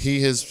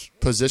he has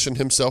positioned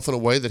himself in a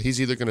way that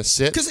he's either going to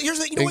sit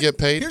and get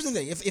paid. Here's the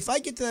thing. If I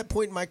get to that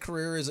point in my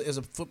career as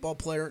a football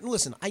player, and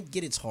listen, I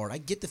get it's hard. I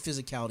get the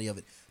physicality of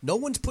it. No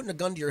one's putting a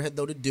gun to your head,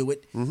 though, to do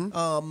it.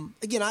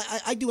 Mm-hmm. Again,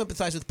 I do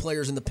empathize with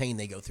players and the pain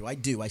they go through. I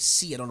do. I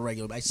see it on a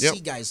regular basis. I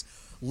see guys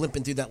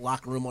limping through that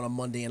locker room on a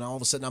Monday, and all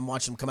of a sudden I'm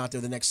watching them come out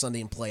there the next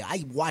Sunday and play.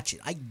 I watch it.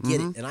 I get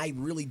it, and I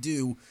really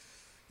do.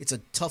 It's a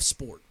tough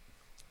sport.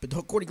 But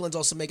Cordy Glenn's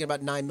also making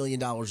about $9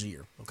 million a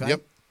year, okay?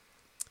 Yep.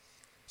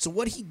 So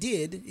what he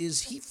did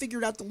is he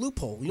figured out the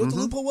loophole. You know what the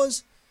loophole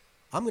was?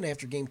 I'm going to,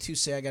 after game 2,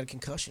 say I got a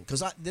concussion.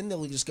 Because then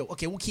they'll just go,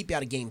 okay, we'll keep you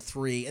out of game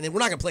 3. And then we're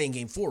not going to play in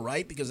game 4,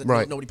 right? Because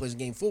nobody plays in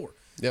game 4.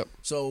 Yep.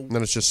 So and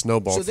then it's just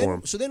snowball for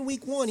him. So then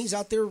week 1, he's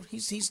out there,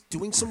 he's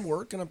doing some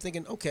work. And I'm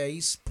thinking, okay,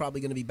 he's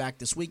probably going to be back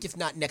this week, if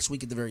not next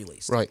week at the very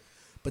least. Right.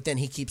 But then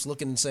he keeps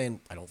looking and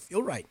saying, I don't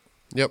feel right.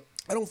 Yep.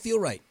 I don't feel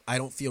right. I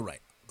don't feel right.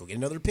 Go get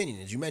another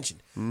opinion, as you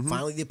mentioned. Mm-hmm.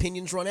 Finally, the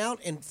opinions run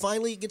out. And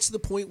finally, it gets to the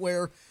point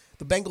where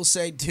the Bengals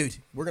say, dude,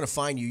 we're going to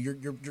fine you.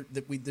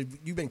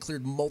 You've been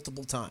cleared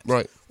multiple times.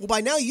 Right. Well,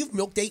 by now you've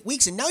milked 8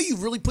 weeks, and now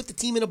you've really put the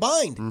team in a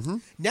bind. Mm-hmm.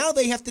 Now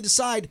they have to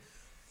decide,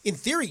 in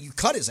theory, you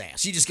cut his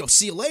ass. You just go,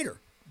 see you later.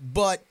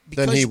 But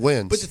because, then he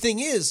wins. But the thing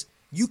is,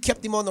 you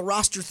kept him on the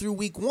roster through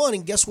week 1,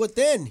 and guess what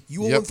then?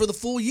 You owe him for the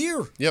full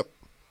year. Yep.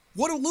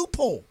 What a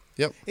loophole.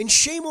 Yep. And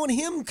shame on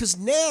him, because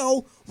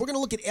now we're going to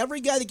look at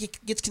every guy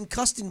that gets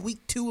concussed in week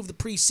 2 of the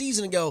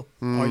preseason and go,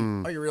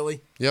 are you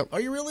really? Yep.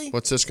 Are you really?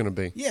 What's this going to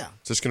be? Yeah.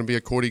 Is this going to be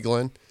a Cordy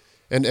Glenn?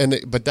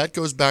 But that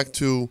goes back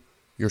to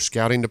your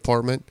scouting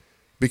department,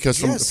 because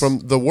from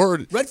the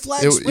word red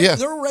flags.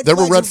 There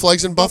were red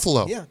flags in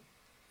Buffalo. Yeah.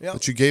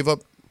 That you gave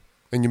up,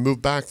 and you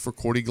moved back for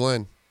Cordy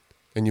Glenn,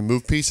 and you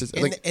moved pieces.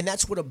 And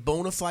that's what a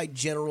bona fide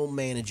general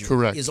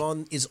manager is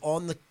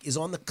on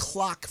the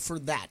clock for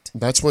that.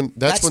 That's when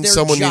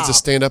someone needs to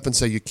stand up and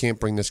say, you can't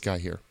bring this guy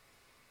here.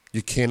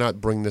 You cannot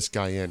bring this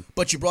guy in.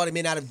 But you brought him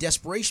in out of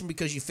desperation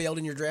because you failed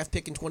in your draft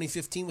pick in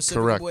 2015 with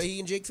Cedric Boye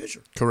and Jake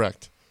Fisher.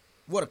 Correct.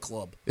 What a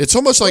club. It's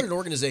almost what like an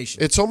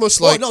organization. It's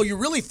almost like no, you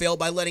really failed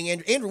by letting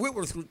Andrew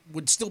Whitworth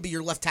would still be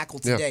your left tackle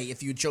today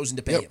if you had chosen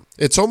to pay him.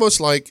 It's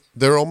almost like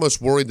they're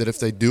almost worried that if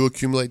they do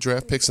accumulate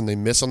draft picks and they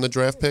miss on the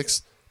draft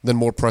picks, then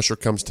more pressure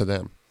comes to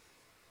them.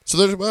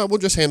 So we'll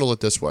just handle it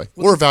this way.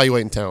 We're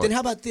evaluating talent. Then how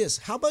about this?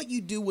 How about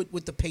you do what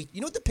with the Patriots? You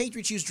know what the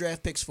Patriots use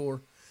draft picks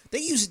for? They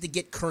use it to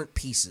get current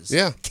pieces.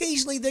 Yeah.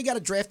 Occasionally they got to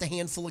draft a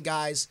handful of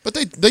guys. But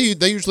they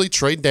usually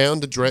trade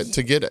down to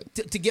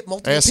get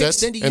multiple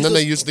assets, picks. Then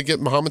they use it to get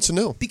Mohamed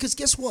Sanu. Because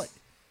guess what?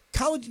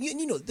 College,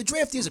 the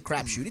draft is a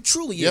crapshoot. It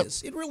truly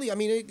is. It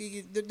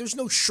really, there's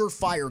no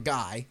surefire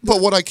guy. But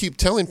what I keep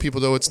telling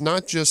people, though, it's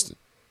not just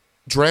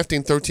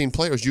drafting 13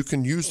 players. You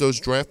can use those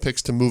draft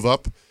picks to move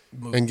up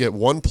and get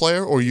one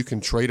player, or you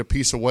can trade a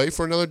piece away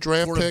for another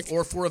draft pick.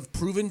 Or for a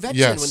proven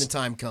veteran when the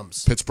time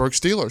comes. Pittsburgh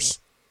Steelers.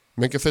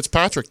 Minka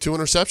Fitzpatrick, 2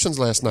 interceptions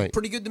last night.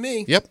 Pretty good to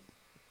me. Yep.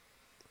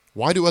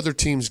 Why do other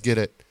teams get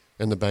it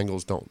and the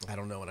Bengals don't? I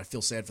don't know, and I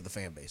feel sad for the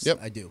fan base. Yep.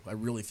 I do. I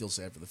really feel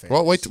sad for the fan base.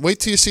 Well, wait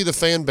till you see the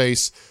fan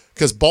base,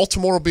 because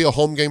Baltimore will be a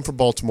home game for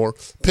Baltimore,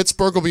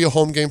 Pittsburgh will be a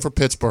home game for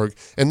Pittsburgh,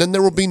 and then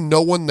there will be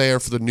no one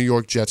there for the New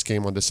York Jets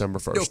game on December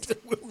 1st. No, there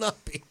will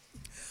not be.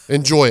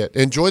 Enjoy it.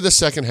 Enjoy the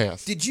second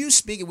half. Did you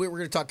we're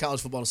going to talk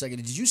college football in a second.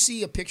 Did you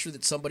see a picture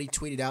that somebody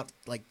tweeted out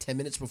like 10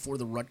 minutes before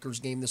the Rutgers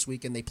game this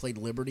weekend? They played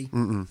Liberty.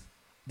 Mm-mm.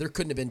 There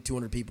couldn't have been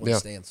 200 people in the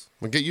stands.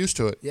 We'll get used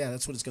to it. Yeah,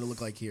 that's what it's going to look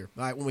like here.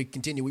 All right, when we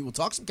continue, we will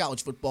talk some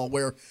college football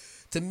where,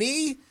 to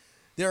me,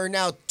 there are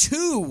now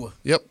two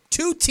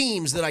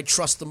teams that I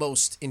trust the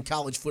most in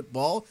college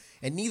football,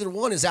 and neither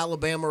one is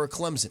Alabama or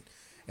Clemson.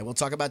 And we'll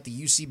talk about the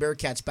UC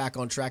Bearcats back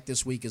on track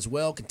this week as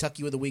well.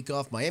 Kentucky with a week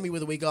off, Miami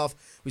with a week off.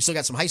 We still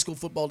got some high school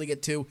football to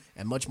get to,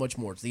 and much, much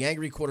more. It's the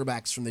Angry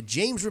Quarterbacks from the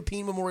James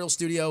Rapine Memorial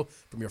Studio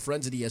from your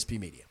friends at ESP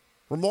Media.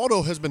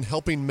 Romaldo has been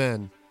helping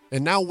men,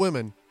 and now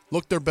women,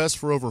 look their best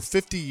for over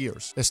 50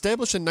 years.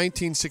 Established in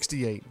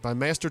 1968 by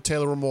Master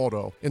Taylor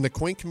Romaldo in the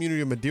quaint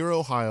community of Madeira,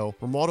 Ohio,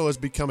 Romaldo has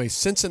become a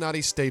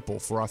Cincinnati staple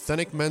for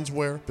authentic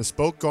menswear,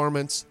 bespoke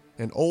garments,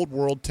 and Old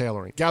World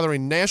Tailoring,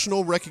 gathering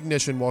national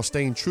recognition while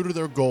staying true to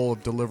their goal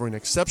of delivering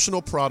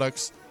exceptional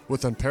products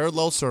with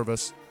unparalleled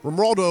service.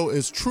 Romualdo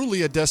is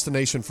truly a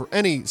destination for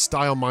any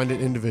style-minded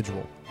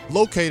individual.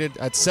 Located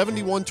at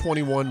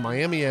 7121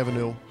 Miami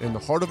Avenue in the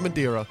heart of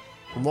Madeira,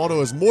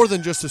 Romualdo is more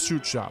than just a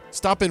suit shop.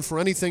 Stop in for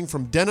anything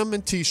from denim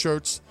and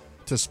t-shirts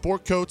to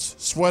sport coats,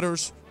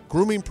 sweaters,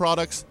 grooming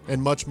products,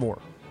 and much more.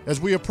 As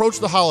we approach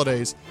the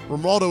holidays,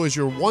 Romualdo is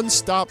your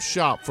one-stop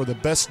shop for the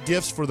best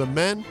gifts for the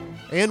men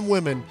and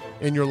women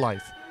in your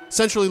life.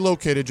 Centrally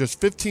located just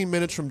 15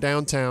 minutes from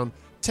downtown,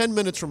 10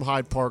 minutes from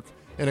Hyde Park,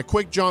 and a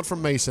quick jaunt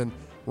from Mason,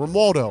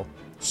 Romualdo,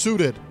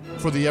 suited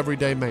for the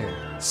everyday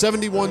man.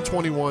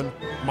 7121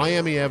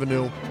 Miami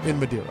Avenue in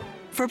Madeira.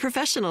 For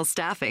professional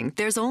staffing,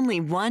 there's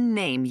only one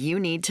name you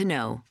need to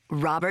know.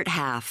 Robert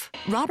Half.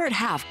 Robert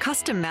Half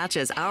custom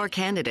matches our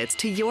candidates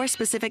to your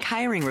specific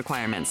hiring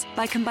requirements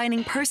by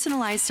combining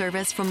personalized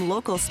service from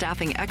local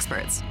staffing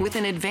experts with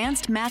an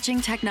advanced matching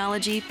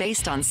technology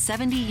based on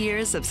 70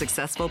 years of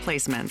successful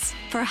placements.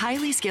 For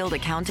highly skilled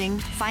accounting,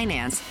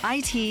 finance,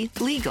 IT,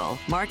 legal,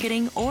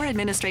 marketing, or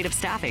administrative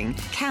staffing,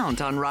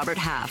 count on Robert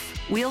Half.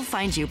 We'll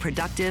find you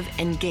productive,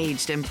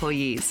 engaged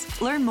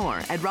employees. Learn more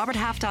at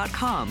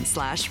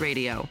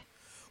roberthalf.com/radio.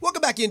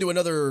 Welcome back into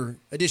another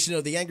edition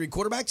of the Angry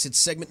Quarterbacks. It's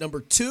segment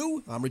number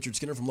 2. I'm Richard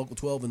Skinner from Local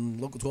 12 and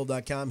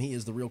Local12.com. He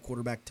is the real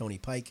quarterback, Tony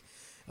Pike.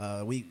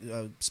 We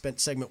spent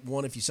segment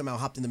 1, if you somehow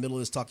hopped in the middle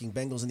of this talking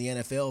Bengals in the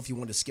NFL, if you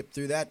wanted to skip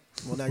through that,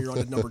 well, now you're on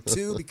to number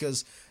 2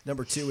 because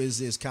number 2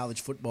 is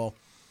college football,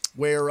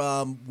 where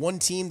one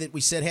team that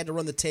we said had to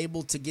run the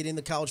table to get in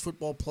the college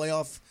football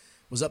playoff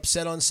was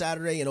upset on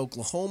Saturday in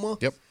Oklahoma.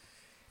 Yep.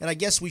 And I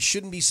guess we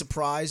shouldn't be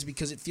surprised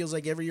because it feels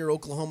like every year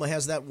Oklahoma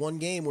has that one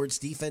game where its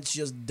defense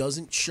just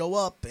doesn't show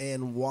up,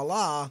 and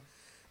voila,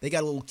 they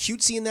got a little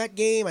cutesy in that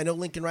game. I know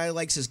Lincoln Riley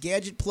likes his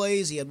gadget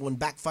plays. He had one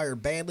backfire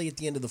badly at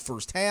the end of the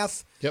first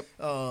half. Yep.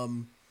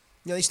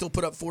 They still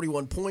put up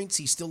 41 points.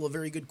 He's still a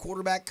very good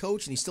quarterback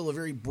coach, and he's still a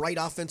very bright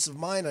offensive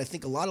mind. I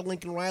think a lot of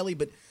Lincoln Riley,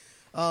 but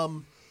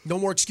no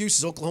more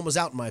excuses. Oklahoma's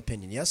out, in my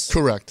opinion, yes?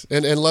 Correct.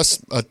 And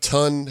unless a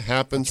ton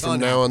happens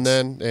from now and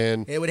then,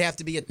 and it would have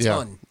to be a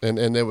ton.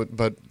 And they would,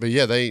 but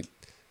yeah, they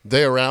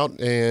are out,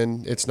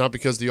 and it's not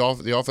because the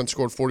offense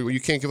scored 40. Well, you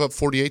can't give up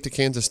 48 to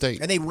Kansas State,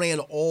 and they ran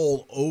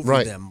all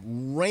over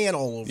them.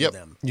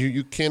 Them.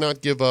 You cannot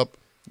give up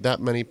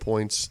that many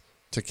points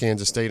to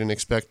Kansas State and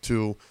expect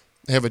to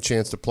have a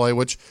chance to play.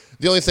 Which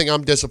the only thing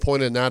I'm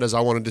disappointed in that is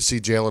I wanted to see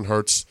Jalen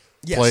Hurts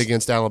play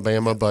against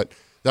Alabama, but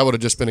that would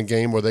have just been a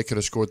game where they could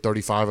have scored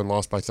 35 and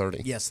lost by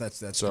 30. Yes,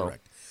 that's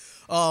correct.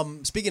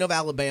 Speaking of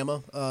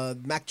Alabama,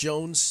 Mac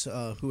Jones,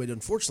 who had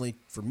unfortunately,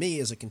 for me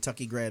as a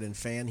Kentucky grad and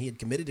fan, he had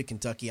committed to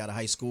Kentucky out of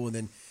high school and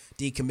then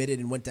decommitted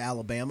and went to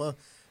Alabama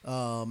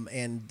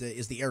and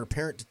is the heir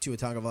apparent to Tua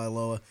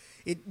Tagovailoa.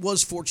 It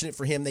was fortunate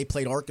for him. They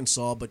played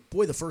Arkansas, but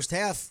boy, the first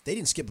half, they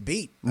didn't skip a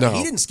beat. No.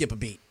 He didn't skip a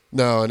beat.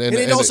 No, and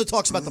it also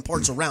talks about the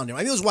parts around him.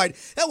 I mean,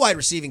 that wide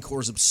receiving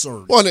core is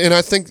absurd. Well, and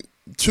I think,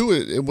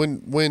 too,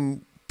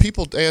 when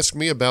people ask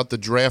me about the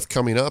draft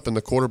coming up and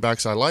the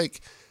quarterbacks I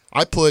like,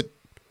 I put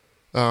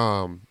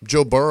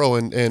Joe Burrow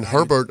and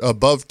Herbert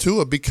above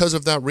Tua because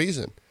of that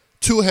reason.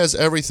 Tua has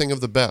everything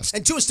of the best.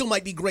 And Tua still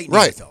might be great in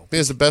right. the NFL. He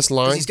has the best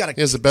line.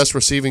 He has the best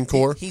receiving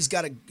core. He has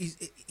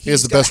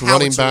the best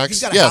running backs.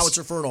 He's got a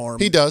howitzer for an arm.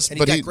 He does, and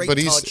but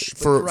he's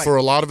for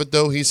a lot of it,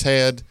 though, he's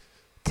had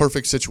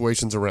perfect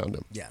situations around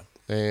him. Yeah.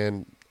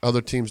 And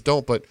other teams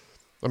don't. But,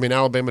 I mean,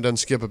 Alabama doesn't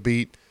skip a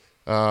beat.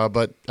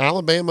 But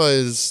Alabama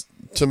is,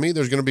 to me,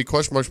 there's going to be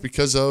question marks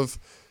because of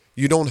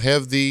you don't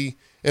have the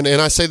 – and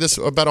I say this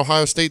about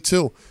Ohio State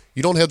too.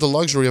 You don't have the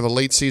luxury of a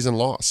late season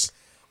loss.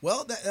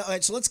 Well, all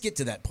right, so let's get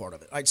to that part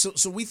of it. All right,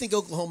 so we think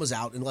Oklahoma's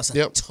out unless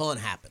a ton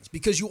happens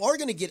because you are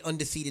going to get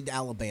undefeated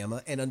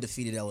Alabama and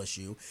undefeated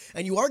LSU,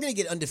 and you are going to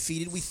get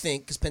undefeated, we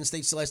think, because Penn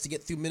State still has to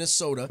get through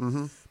Minnesota,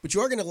 but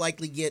you are going to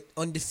likely get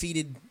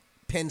undefeated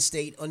Penn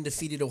State,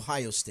 undefeated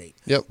Ohio State,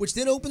 which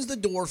then opens the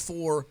door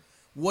for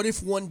what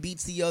if one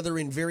beats the other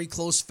in very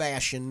close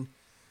fashion.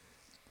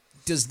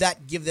 Does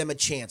that give them a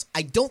chance?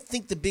 I don't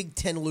think the Big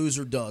Ten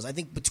loser does. I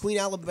think between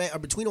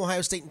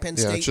Ohio State and Penn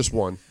State, it's just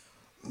one.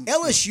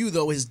 LSU,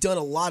 though, has done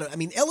a lot of – I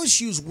mean,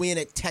 LSU's win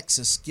at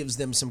Texas gives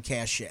them some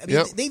cash. I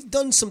mean, they've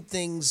done some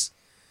things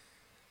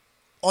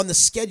on the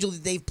schedule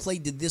that they've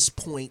played to this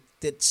point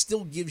that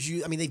still gives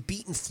you – I mean, they've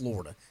beaten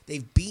Florida.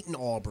 They've beaten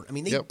Auburn. I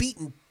mean, they've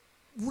beaten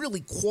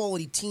really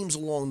quality teams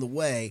along the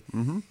way.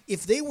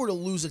 If they were to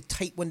lose a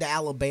tight one to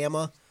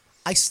Alabama,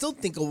 I still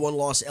think a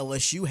one-loss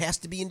LSU has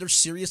to be under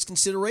serious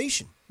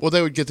consideration. Well,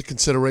 they would get the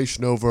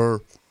consideration over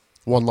 –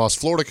 one-loss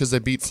Florida because they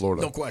beat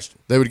Florida. No question.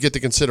 They would get the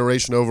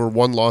consideration over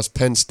one-loss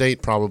Penn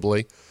State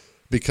probably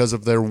because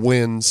of their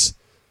wins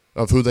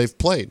of who they've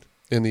played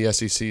in the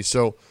SEC.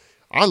 So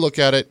I look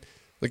at it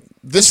like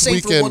this and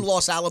weekend. For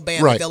one-loss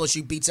Alabama, if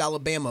LSU beats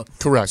Alabama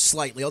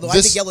slightly. Although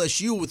I think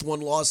LSU with one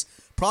loss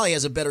probably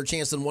has a better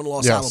chance than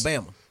one-loss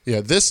Alabama.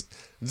 Yeah, this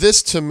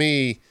to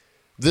me,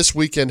 this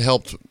weekend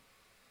helped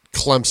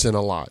Clemson a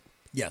lot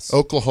Yes.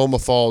 Oklahoma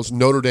falls.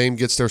 Notre Dame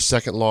gets their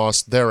second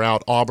loss. They're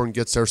out. Auburn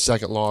gets their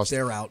second loss.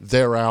 They're out.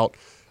 They're out.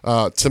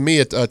 To me,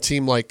 a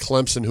team like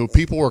Clemson, who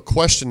people were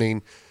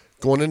questioning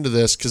going into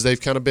this because they've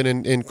kind of been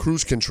in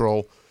cruise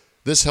control,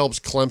 this helps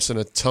Clemson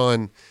a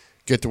ton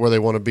get to where they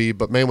want to be.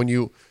 But, man, when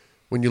you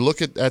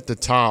look at the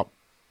top,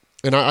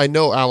 and I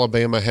know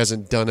Alabama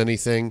hasn't done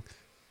anything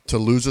to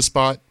lose a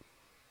spot,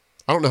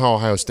 I don't know how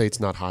Ohio State's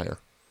not higher.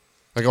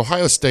 Like,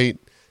 Ohio State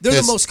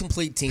They're the most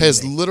complete team.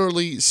 has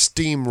literally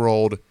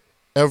steamrolled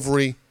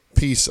every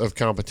piece of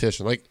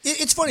competition. Like,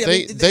 it's funny.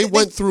 They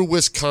went through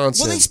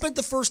Wisconsin. Well, they spent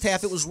the first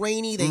half. It was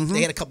rainy.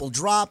 They had a couple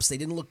drops. They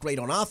didn't look great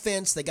on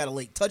offense. They got a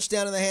late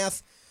touchdown in the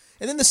half,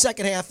 and then the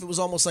second half, it was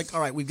almost like,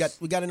 all right, we got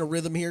in a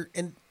rhythm here,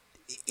 and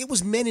it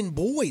was men and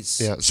boys.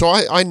 Yeah. So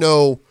I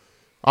know,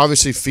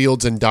 obviously,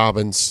 Fields and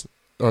Dobbins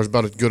are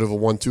about as good of a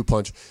 1-2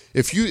 punch.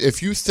 If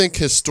you think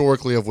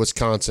historically of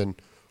Wisconsin,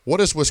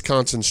 what is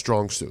Wisconsin's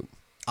strong suit?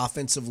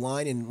 Offensive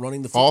line and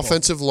running the football.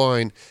 Offensive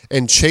line,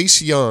 and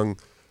Chase Young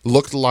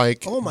looked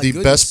like the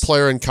best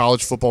player in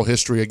college football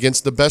history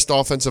against the best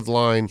offensive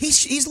line.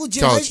 He's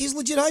legit. He's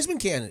legit Heisman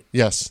candidate.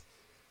 Yes.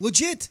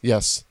 Legit.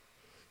 Yes.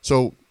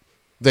 So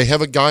they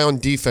have a guy on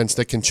defense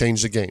that can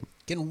change the game.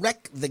 Can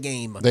wreck the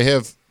game. They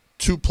have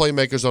two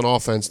playmakers on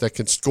offense that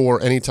can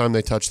score anytime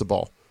they touch the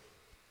ball.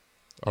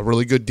 A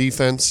really good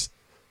defense,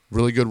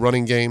 really good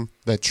running game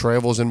that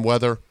travels in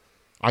weather.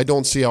 I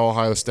don't see how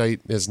Ohio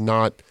State is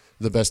not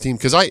the best team.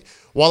 Because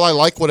while I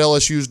like what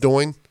LSU's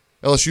doing,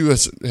 LSU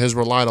has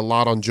relied a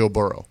lot on Joe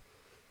Burrow.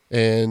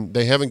 And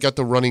they haven't got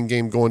the running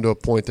game going to a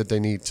point that they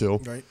need to.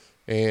 Right.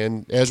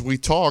 And as we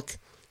talk,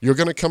 you're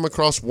going to come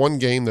across one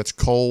game that's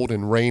cold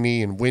and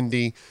rainy and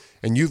windy,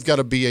 and you've got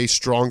to be a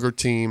stronger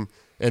team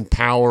and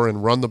power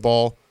and run the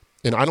ball.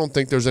 And I don't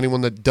think there's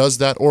anyone that does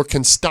that or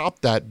can stop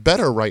that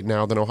better right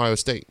now than Ohio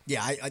State.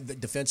 Yeah,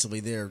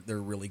 defensively they're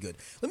really good.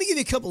 Let me give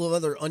you a couple of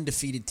other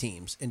undefeated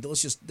teams, and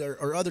there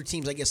are other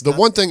teams, I guess. The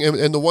one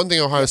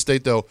thing Ohio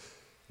State though,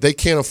 they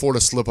can't afford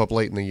to slip up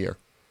late in the year.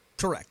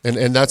 Correct.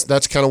 And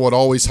that's kind of what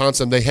always haunts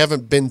them. They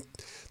haven't been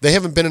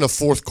in a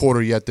fourth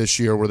quarter yet this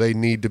year where they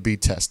need to be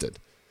tested.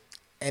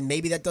 And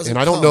maybe that doesn't. And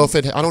I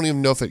don't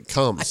even know if it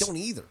comes. I don't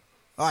either.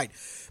 All right,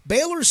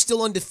 Baylor's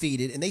still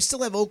undefeated, and they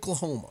still have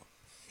Oklahoma.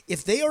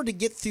 If they are to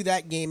get through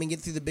that game and get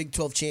through the Big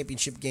 12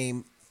 championship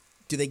game,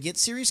 do they get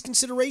serious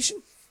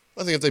consideration?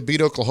 I think if they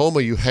beat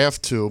Oklahoma, you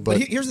have to.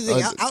 But here's the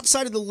thing.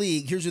 Outside of the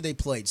league, here's who they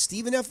played.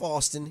 Stephen F.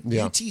 Austin,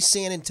 UT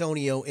San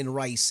Antonio, and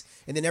Rice,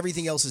 and then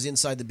everything else is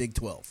inside the Big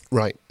 12.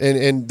 Right.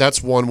 And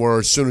that's one where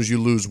as soon as you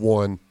lose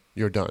one,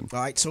 you're done.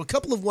 All right, so a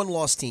couple of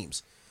one-loss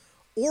teams.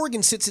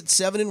 Oregon sits at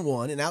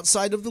 7-1, and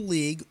outside of the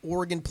league,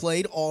 Oregon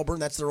played Auburn.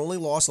 That's their only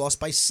lost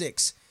by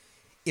 6.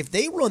 If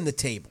they run the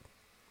table,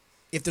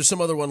 if there's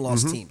some other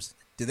one-loss teams,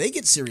 do they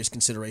get serious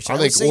consideration?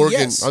 I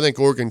think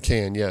Oregon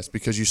can, yes,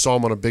 because you saw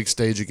them on a big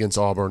stage against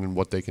Auburn and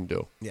what they can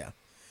do. Yeah.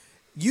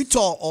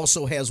 Utah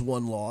also has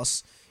one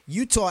loss.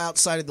 Utah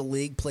outside of the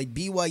league played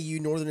BYU,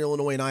 Northern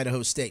Illinois, and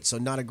Idaho State, so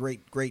not a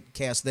great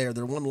cast there.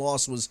 Their one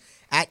loss was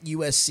at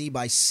USC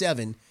by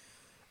 7.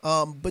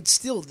 But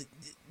still,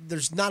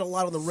 there's not a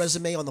lot on the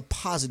resume on the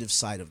positive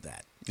side of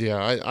that.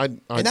 Yeah,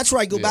 and that's where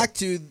I go back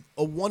to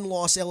a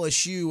one-loss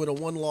LSU and a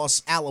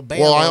one-loss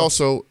Alabama. Well,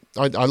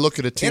 I look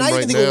at a team right now. And I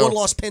even think a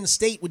one-loss Penn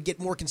State would get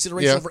more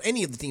consideration over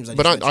any of the teams I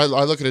just mentioned.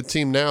 I look at a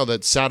team now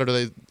that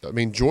Saturday,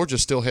 Georgia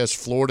still has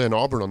Florida and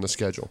Auburn on the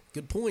schedule.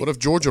 Good point. What if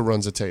Georgia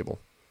runs the table?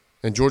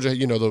 And Georgia,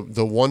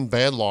 the one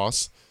bad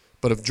loss,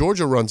 but if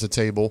Georgia runs the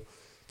table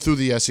through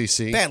the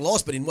SEC. Bad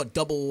loss, but in what,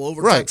 double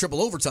overtime,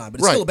 triple overtime,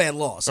 but it's still a bad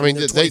loss. I mean,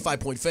 they're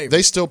 25-point favorite.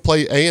 They still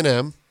play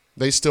A&M.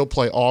 They still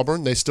play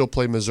Auburn. They still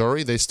play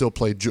Missouri. They still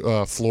play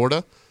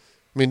Florida.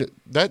 I mean,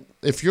 that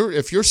if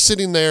you're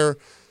sitting there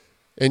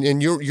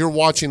and you're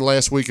watching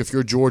last week, if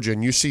you're Georgia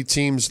and you see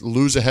teams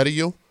lose ahead of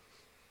you,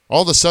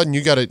 all of a sudden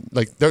you got to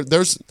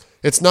there's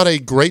it's not a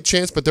great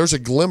chance, but there's a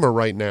glimmer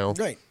right now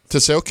to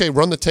say, okay,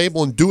 run the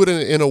table and do it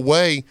in a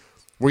way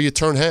where you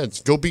turn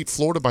heads. Go beat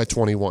Florida by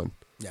 21.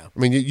 Yeah, I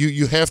mean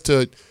you have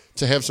to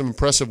have some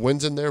impressive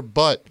wins in there,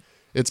 but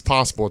it's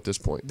possible at this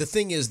point. The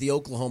thing is, the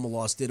Oklahoma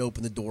loss did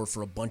open the door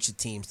for a bunch of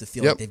teams to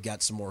feel like they've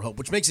got some more hope,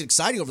 which makes it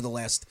exciting over the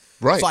last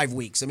 5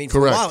 weeks. I mean,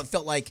 for a while it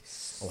felt like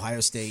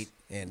Ohio State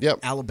and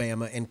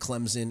Alabama and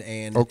Clemson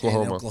and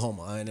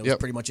Oklahoma. And it was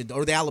pretty much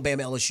or the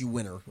Alabama LSU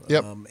winner.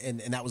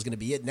 And that was going to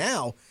be it.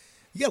 Now,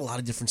 you got a lot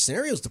of different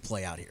scenarios to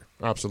play out here.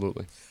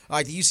 Absolutely. All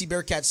right, the UC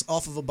Bearcats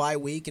off of a bye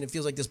week, and it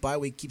feels like this bye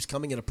week keeps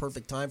coming at a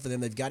perfect time for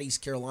them. They've got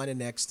East Carolina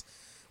next.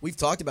 We've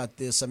talked about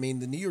this. I mean,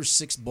 the New Year's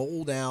Six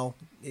Bowl now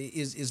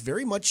is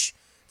very much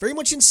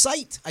in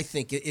sight, I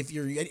think. If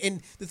you're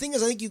and the thing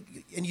is, I think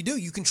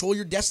you control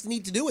your destiny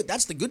to do it.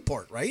 That's the good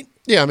part, right?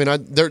 Yeah, I mean,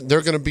 they're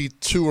going to be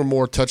 2 or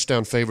more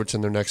touchdown favorites in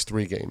their next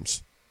 3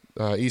 games.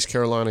 East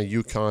Carolina,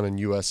 UConn, and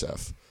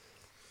USF.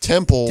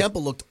 Temple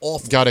looked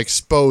awful. Got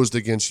exposed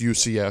against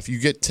UCF. You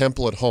get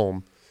Temple at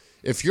home.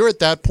 If you're at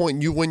that point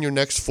and you win your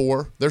next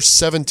 4, they're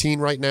 17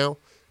 right now.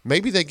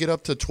 Maybe they get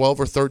up to 12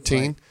 or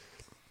 13. Right.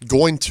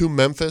 Going to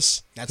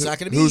Memphis, that's not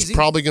going to be who's easy.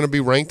 Probably going to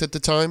be ranked at the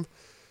time.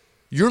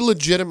 you're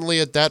legitimately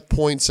at that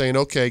point saying,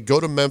 okay,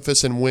 go to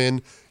Memphis and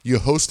win. You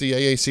host the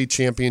AAC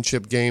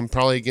championship game,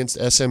 probably against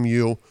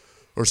SMU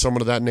or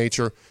someone of that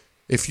nature.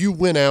 If you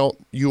win out,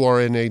 you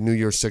are in a New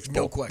Year's Six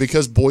bowl. No question.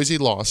 Because Boise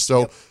lost.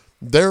 So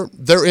they're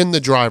in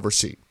the driver's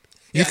seat.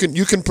 Yeah.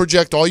 You can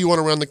project all you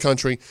want around the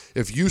country.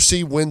 If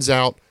UC wins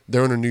out,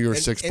 they're in a New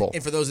Year's Six bowl.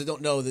 And for those that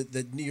don't know,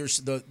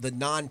 the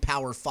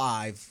non-Power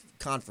 5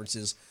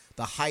 conferences,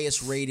 the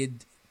highest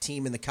rated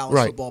team in the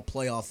college football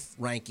playoff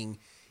ranking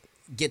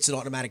gets an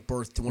automatic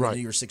berth to one of the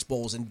New Year's Six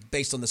bowls. And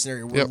based on the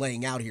scenario we're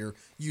laying out here,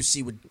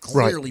 UC would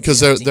clearly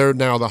because be they're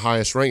now the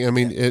highest rank. I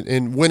mean,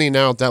 in winning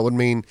out, that would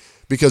mean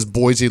because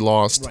Boise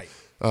lost.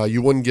 Right.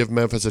 You wouldn't give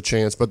Memphis a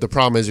chance, but the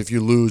problem is if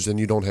you lose, then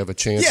you don't have a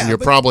chance, and you're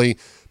but- probably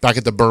back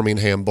at the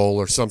Birmingham Bowl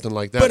or something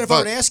like that. But if I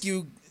were to ask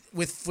you,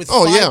 with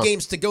 5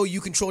 games to go,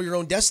 you control your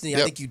own destiny.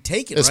 I think you'd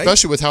take it,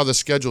 especially with how the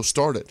schedule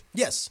started.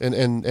 Yes. And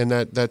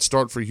that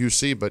start for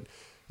UC, but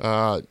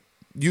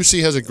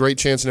UC has a great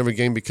chance in every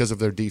game because of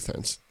their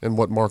defense and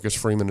what Marcus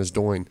Freeman is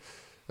doing.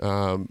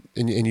 And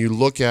you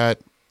look at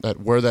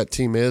where that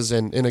team is,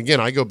 and again,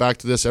 I go back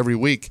to this every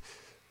week.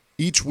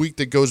 Each week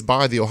that goes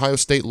by, the Ohio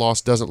State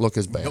loss doesn't look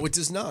as bad. No, it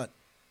does not.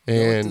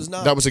 And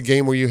that was a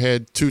game where you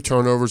had 2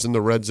 turnovers in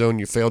the red zone.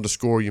 You failed to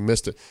score. You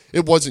missed it.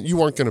 It wasn't. You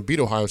weren't going to beat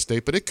Ohio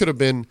State, but it could have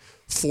been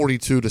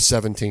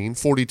 42-17,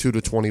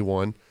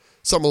 42-21,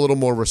 something a little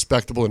more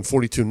respectable than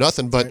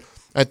 42-0. But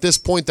at this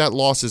point, that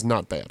loss is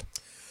not bad.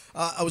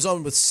 I was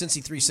on with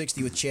Cincy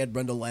 360 with Chad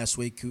Brendel last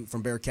week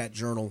from Bearcat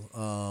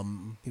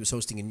Journal. He was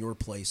hosting in your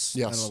place.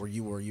 Yes. I don't know where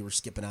you were. You were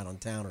skipping out on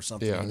town or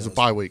something. Yeah, it was a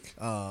bye week.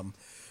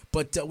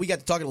 But we got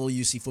to talking a little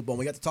UC football. And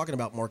we got to talking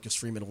about Marcus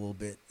Freeman a little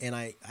bit. And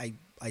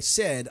I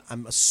said,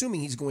 I'm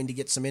assuming he's going to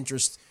get some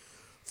interest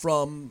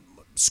from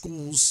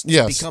schools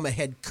to become a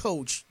head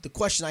coach. The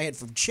question I had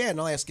from Chad, and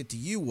I'll ask it to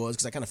you, was,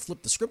 because I kind of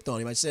flipped the script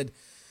on him, I said,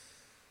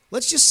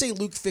 let's just say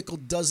Luke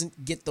Fickell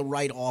doesn't get the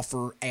right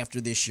offer after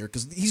this year,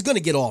 because he's going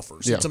to get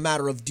offers. Yeah. It's a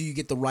matter of, do you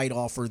get the right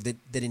offer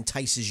that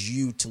entices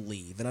you to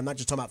leave? And I'm not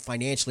just talking about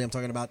financially. I'm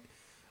talking about,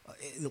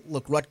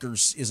 look,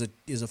 Rutgers is a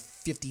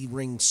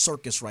 50-ring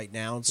circus right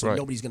now, so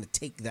nobody's going to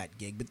take that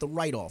gig, but the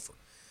right offer.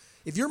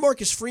 If you're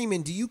Marcus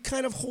Freeman, do you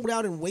kind of hold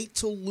out and wait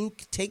till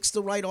Luke takes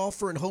the right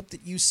offer and hope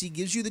that UC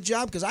gives you the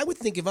job? Because I would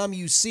think if I'm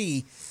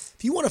UC,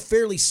 if you want a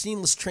fairly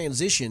seamless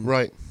transition,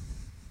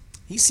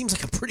 he seems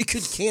like a pretty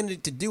good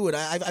candidate to do it.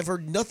 I've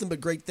heard nothing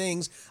but great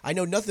things. I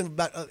know nothing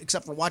about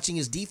except for watching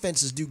his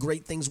defenses do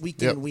great things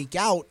week in and week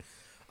out.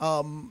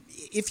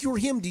 If you're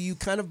him, do you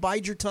kind of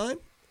bide your time?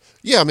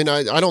 Yeah, I mean,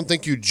 I don't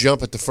think you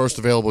jump at the first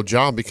available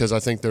job because I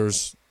think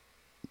there's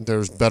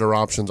better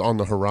options on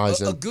the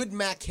horizon. A good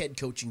MAC head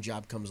coaching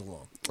job comes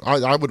along.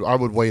 I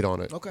would wait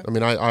on it. Okay. I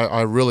mean,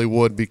 I really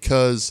would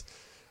because,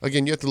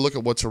 again, you have to look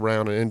at what's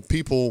around, and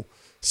people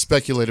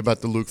speculate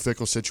about the Luke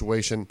Fickell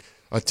situation.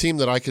 A team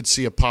that I could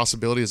see a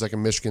possibility is like a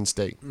Michigan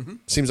State. Mm-hmm.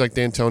 Seems like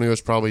D'Antonio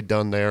is probably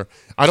done there.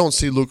 I don't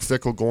see Luke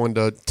Fickell going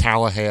to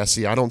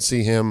Tallahassee. I don't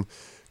see him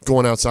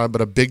going outside,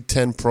 but a Big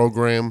Ten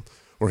program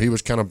where he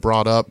was kind of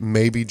brought up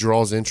maybe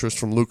draws interest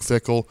from Luke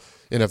Fickell.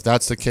 And if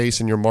that's the case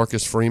and you're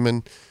Marcus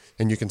Freeman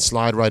and you can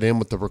slide right in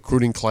with the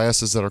recruiting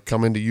classes that are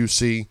coming to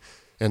UC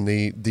and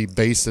the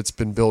base that's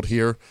been built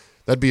here,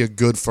 that'd be a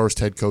good first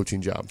head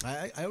coaching job.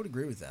 I would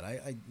agree with that.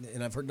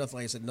 And I've heard nothing,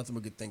 like I said, nothing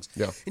but good things.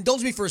 Yeah.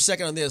 Indulge me for a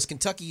second on this.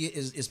 Kentucky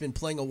has been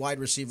playing a wide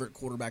receiver at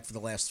quarterback for the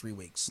last 3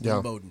 weeks,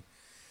 Lynn Bowden.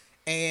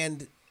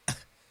 And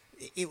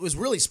it was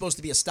really supposed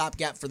to be a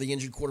stopgap for the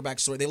injured quarterback.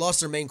 So they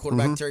lost their main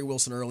quarterback, Terry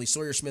Wilson, early.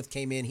 Sawyer Smith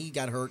came in. He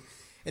got hurt.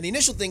 And the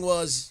initial thing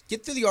was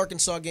get through the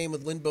Arkansas game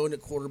with Lynn Bowden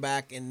at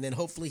quarterback, and then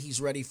hopefully he's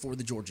ready for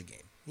the Georgia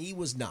game. He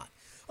was not.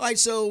 All right,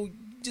 so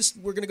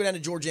we're going to go down to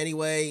Georgia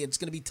anyway. It's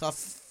going to be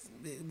tough.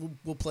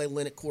 We'll play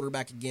Lynn at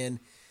quarterback again.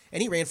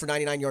 And he ran for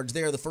 99 yards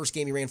there. The first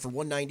game he ran for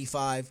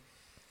 195.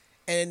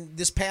 And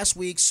this past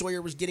week,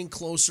 Sawyer was getting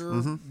closer.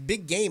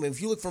 Big game. And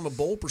if you look from a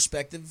bowl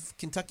perspective,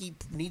 Kentucky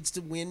needs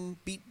to win,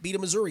 beat a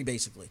Missouri,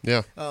 basically.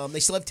 Yeah. They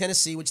still have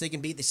Tennessee, which they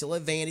can beat. They still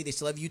have Vandy. They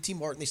still have UT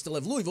Martin. They still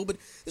have Louisville. But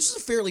this is a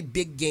fairly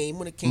big game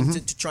when it came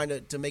to trying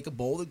to make a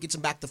bowl. It gets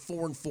them back to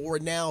 4-4.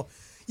 And now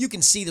you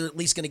can see they're at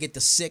least going to get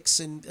to 6.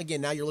 And,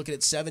 again, now you're looking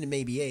at 7 and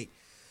maybe 8.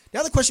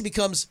 Now the question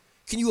becomes,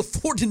 can you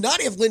afford to not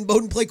have Lynn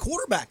Bowden play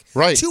quarterback?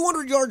 Right.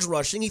 200 yards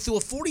rushing. He threw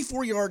a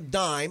 44-yard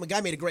dime. A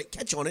guy made a great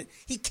catch on it.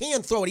 He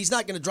can throw it. He's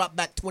not going to drop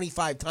back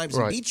 25 times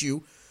and beat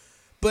you.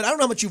 But I don't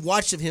know how much you've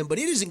watched of him, but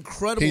it is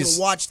incredible to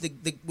watch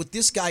what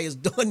this guy has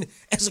done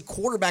as a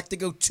quarterback to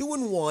go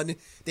 2-1.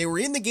 They were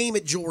in the game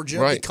at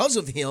Georgia because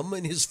of him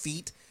and his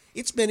feet.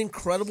 It's been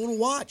incredible to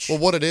watch. Well,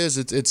 what it is,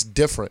 it's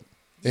different.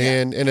 Yeah.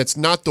 And it's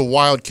not the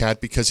Wildcat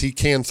because he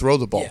can throw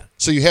the ball. Yeah.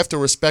 So you have to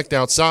respect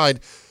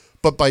outside.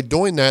 But by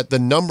doing that, the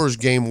numbers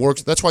game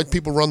works. That's why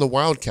people run the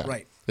Wildcat.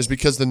 Right. Is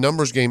because the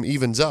numbers game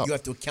evens up. You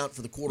have to account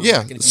for the quarterback.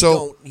 Yeah. And if you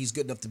don't, he's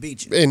good enough to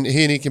beat you. And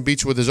he can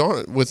beat you with his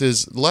with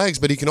his legs,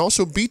 but he can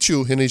also beat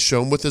you, and he's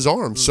shown with his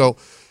arms. So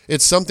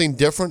it's something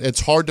different. It's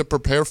hard to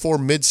prepare for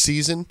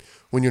mid-season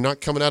when you're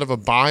not coming out of a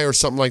bye or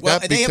something like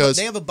that. Because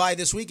they have a bye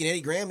this week, and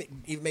Eddie Graham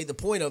even made the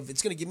point of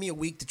it's going to give me a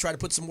week to try to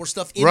put some more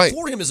stuff in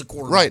for him as a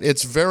quarterback. Right.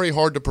 It's very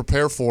hard to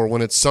prepare for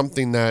when it's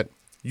something that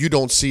you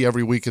don't see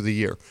every week of the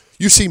year.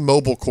 You see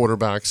mobile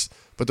quarterbacks,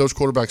 but those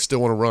quarterbacks still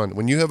want to run.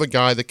 When you have a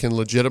guy that can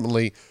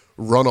legitimately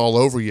run all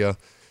over you,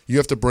 you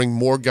have to bring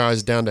more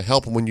guys down to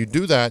help. And when you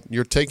do that,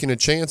 you're taking a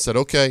chance that,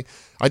 okay,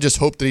 I just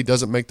hope that he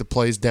doesn't make the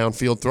plays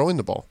downfield throwing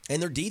the ball.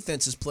 And their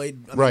defense has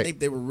played.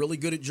 They were really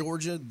good at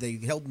Georgia. They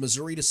held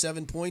Missouri to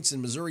 7 points,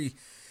 and Missouri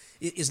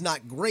is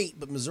not great,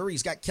 but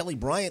Missouri's got Kelly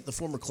Bryant, the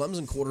former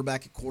Clemson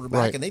quarterback, at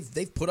quarterback, and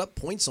they've put up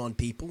points on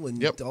people,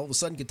 and all of a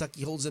sudden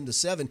Kentucky holds them to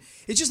 7.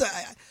 It's just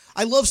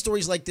I love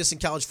stories like this in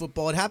college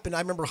football. It happened.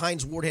 I remember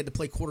Hines Ward had to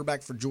play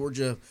quarterback for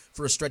Georgia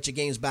for a stretch of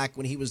games back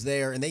when he was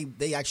there, and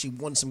they actually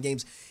won some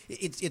games.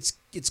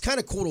 It's kind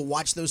of cool to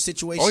watch those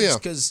situations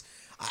because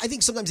I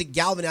think sometimes it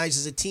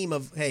galvanizes a team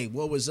of, hey,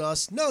 woe was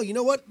us. No, you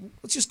know what?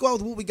 Let's just go out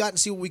with what we got and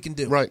see what we can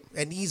do. Right.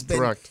 And he's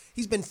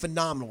been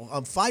phenomenal.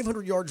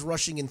 500 yards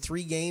rushing in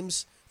 3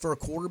 games for a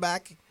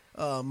quarterback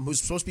who's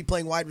supposed to be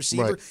playing wide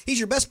receiver. Right. He's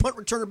your best punt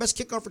returner, best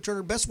kickoff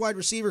returner, best wide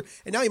receiver,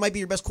 and now he might be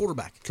your best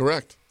quarterback.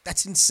 Correct.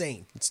 That's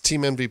insane. It's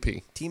team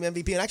MVP. Team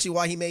MVP. And actually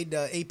why he made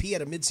AP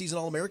at a midseason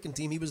All-American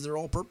team. He was their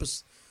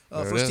all-purpose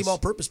first-team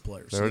all-purpose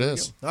players. There it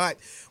is. All right.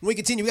 When we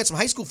continue, we got some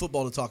high school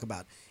football to talk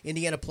about.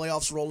 Indiana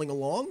playoffs rolling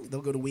along. They'll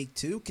go to week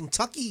 2.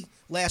 Kentucky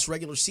last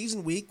regular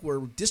season week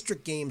where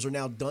district games are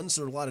now done,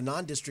 so there are a lot of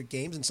non-district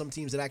games and some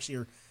teams that actually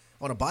are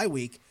on a bye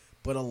week.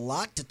 But a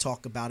lot to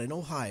talk about in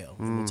Ohio.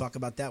 And we'll talk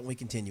about that when we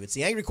continue. It's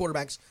the Angry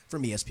Quarterbacks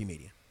from ESP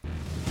Media.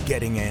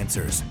 Getting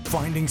answers,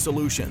 finding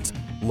solutions.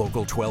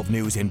 Local 12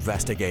 News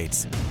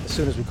investigates. As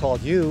soon as we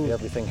called you,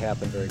 everything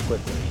happened very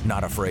quickly.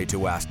 Not afraid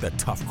to ask the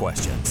tough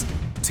questions.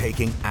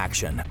 Taking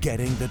action,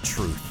 getting the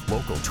truth.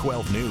 Local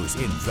 12 News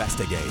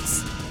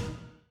investigates.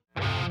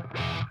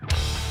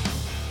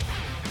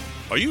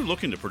 Are you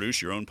looking to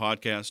produce your own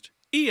podcast?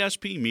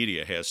 ESP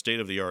Media has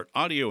state-of-the-art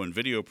audio and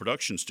video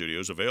production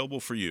studios available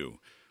for you.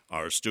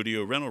 Our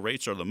studio rental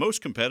rates are the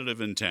most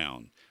competitive in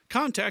town.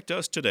 Contact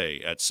us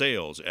today at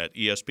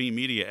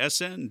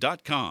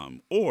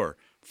sales@espmediasn.com or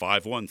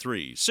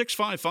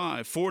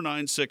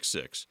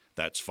 513-655-4966.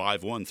 That's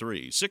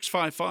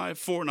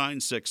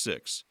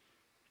 513-655-4966.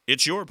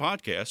 It's your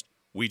podcast.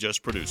 We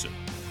just produce it.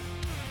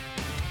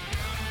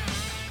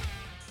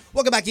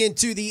 Welcome back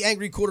into the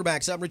Angry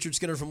Quarterbacks. I'm Richard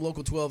Skinner from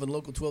Local 12 and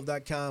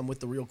Local12.com with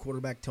the real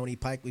quarterback, Tony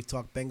Pike. We've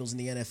talked Bengals in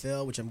the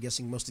NFL, which I'm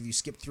guessing most of you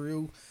skipped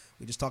through.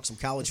 We just talked some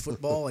college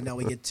football, and now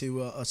we get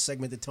to a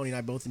segment that Tony and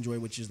I both enjoy,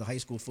 which is the high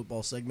school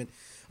football segment.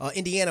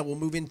 Indiana will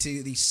move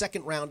into the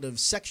second round of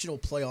sectional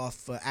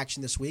playoff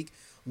action this week.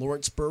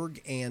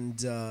 Lawrenceburg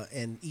and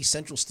East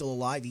Central still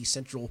alive. East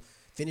Central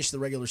finished the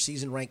regular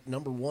season ranked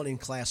number 1 in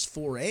Class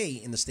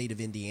 4A in the state of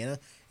Indiana,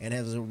 and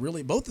has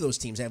both of those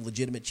teams have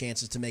legitimate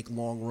chances to make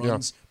long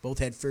runs. Yeah. Both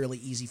had fairly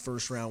easy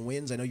first-round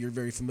wins. I know you're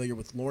very familiar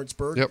with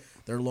Lawrenceburg. Yep.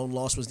 Their lone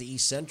loss was to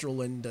East Central,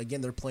 and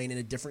again, they're playing in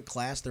a different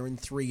class. They're in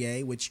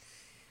 3A, which,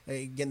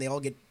 again, they all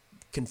get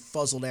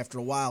confuzzled after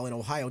a while. In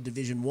Ohio,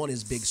 Division I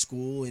is big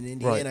school. In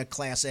Indiana,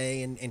 Class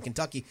A, and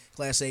Kentucky,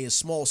 Class A is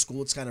small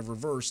school. It's kind of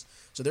reversed.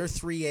 So they're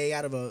 3A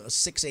out of a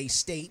 6A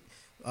state.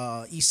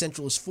 East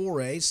Central is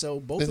 4A, so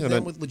both of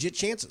them with legit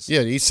chances.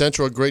 Yeah, East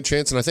Central a great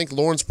chance, and I think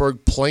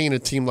Lawrenceburg playing a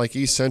team like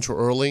East Central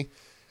early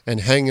and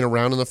hanging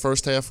around in the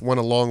first half went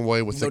a long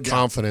way with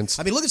confidence.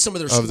 I mean, look at some of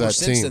their scores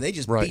since then. They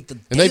just beat the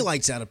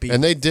daylights out of people.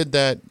 And they did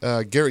that.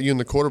 Garrett Yoon,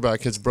 the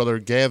quarterback, his brother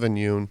Gavin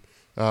Yoon,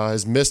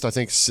 has missed, I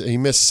think, he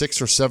missed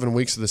 6 or 7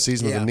 weeks of the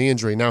season with a knee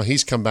injury. Now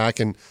he's come back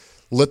and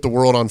lit the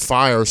world on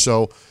fire.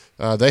 So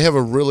they have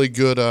a really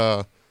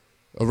good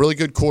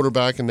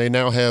quarterback, and they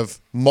now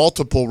have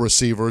multiple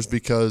receivers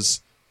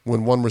because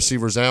when one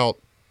receiver's out,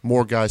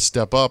 more guys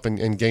step up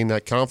and gain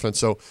that confidence.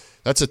 So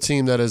that's a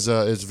team that is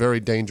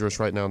very dangerous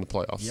right now in the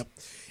playoffs. Yep.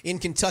 In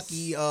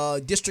Kentucky,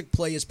 district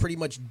play is pretty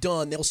much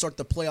done. They'll start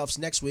the playoffs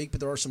next week,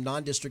 but there are some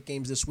non-district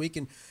games this week.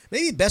 And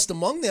maybe best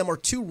among them are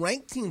 2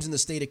 ranked teams in the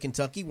state of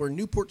Kentucky, where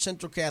Newport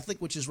Central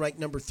Catholic, which is ranked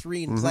number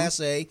 3 in Class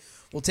A,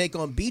 will take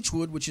on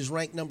Beechwood, which is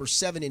ranked number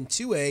 7 in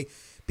 2A.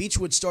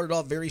 Beechwood started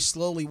off very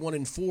slowly,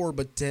 1-4,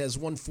 but has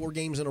won 4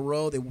 games in a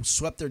row. They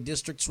swept their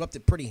district, swept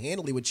it pretty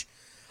handily, which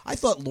I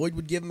thought Lloyd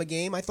would give them a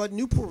game. I thought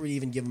Newport would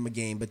even give them a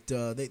game, but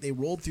they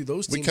rolled through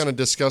those teams. We kind of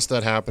discussed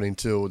that happening,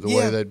 too, the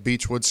way that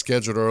Beechwood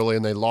scheduled early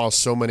and they lost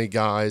so many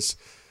guys.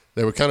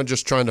 They were kind of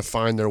just trying to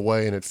find their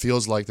way, and it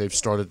feels like they've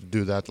started to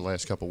do that the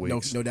last couple of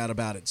weeks. No doubt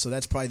about it. So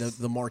that's probably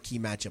the marquee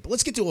matchup. But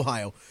let's get to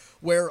Ohio,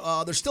 where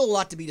there's still a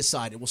lot to be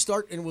decided. We'll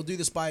start, and we'll do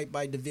this by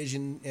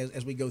division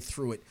as we go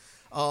through it.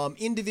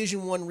 In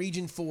Division I,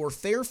 Region 4,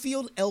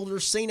 Fairfield, Elder,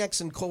 St. X,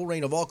 and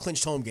Colerain have all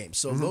clinched home games.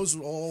 So those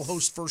all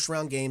host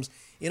first-round games.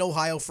 In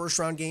Ohio,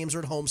 first-round games are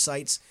at home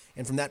sites,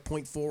 and from that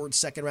point forward,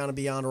 second round and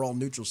beyond are all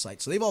neutral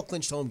sites. So they've all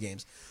clinched home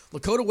games.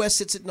 Lakota West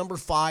sits at number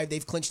 5.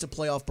 They've clinched a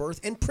playoff berth.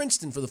 And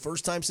Princeton, for the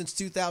first time since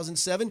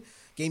 2007,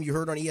 game you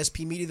heard on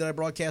ESP Media that I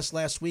broadcast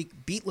last week,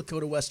 beat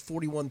Lakota West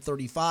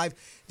 41-35.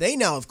 They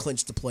now have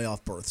clinched the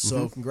playoff berth.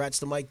 So congrats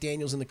to Mike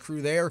Daniels and the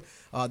crew there.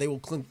 They will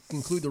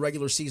conclude the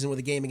regular season with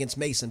a game against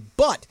Mason.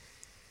 But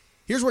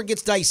here's where it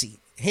gets dicey.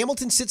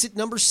 Hamilton sits at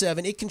number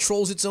 7. It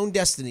controls its own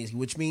destiny,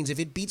 which means if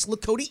it beats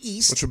Lakota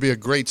East, which would be a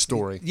great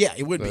story. Yeah,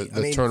 it would be.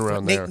 The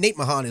turnaround there. Nate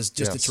Mahan is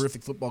just a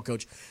terrific football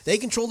coach. They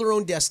control their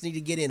own destiny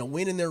to get in. A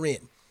win and they're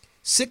in.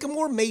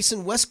 Sycamore,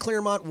 Mason, West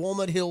Claremont,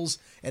 Walnut Hills,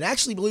 and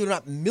actually, believe it or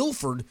not,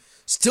 Milford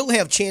still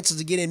have chances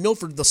to get in.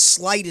 Milford, the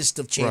slightest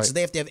of chances. Right.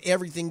 They have to have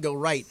everything go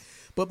right.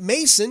 But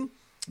Mason,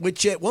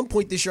 which at one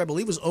point this year I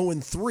believe was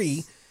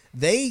 0-3,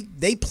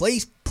 they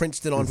play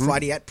Princeton on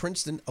Friday at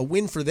Princeton. A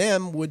win for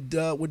them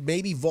would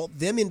maybe vault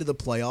them into the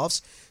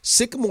playoffs.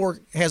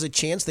 Sycamore has a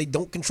chance. They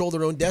don't control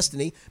their own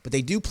destiny, but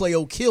they do play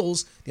Oak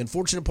Hills. The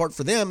fortunate part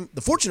for them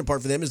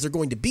is they're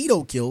going to beat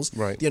Oak Hills.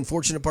 Right. The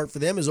unfortunate part for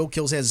them is Oak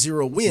Hills has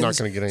 0 wins. Not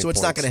gonna get any so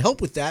it's not points. going to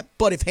help with that.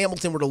 But if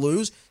Hamilton were to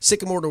lose,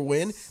 Sycamore to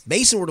win,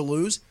 Mason were to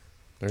lose,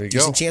 There you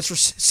decent go. chance for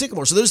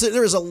Sycamore. So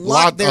there is a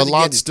lot there. A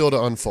lot still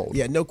to unfold.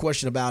 Yeah, no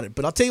question about it.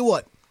 But I'll tell you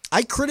what.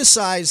 I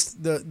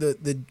criticized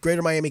the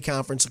Greater Miami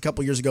Conference a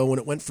couple years ago when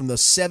it went from the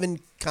 7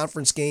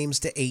 conference games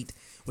to 8,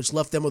 which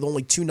left them with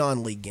only 2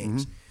 non-league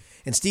games.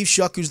 And Steve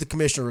Shuck, who's the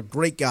commissioner, a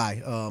great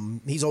guy.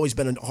 He's always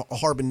been a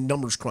Harbin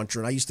numbers cruncher,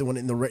 and I used to win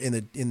in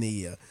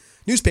the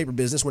newspaper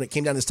business when it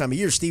came down this time of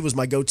year. Steve was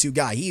my go-to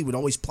guy. He would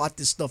always plot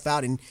this stuff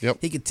out, and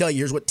he could tell you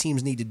here's what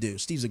teams need to do.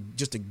 Steve's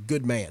just a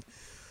good man.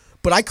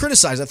 But I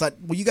criticized. I thought,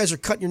 well, you guys are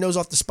cutting your nose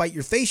off to spite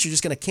your face. You're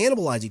just going to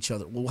cannibalize each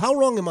other. Well, how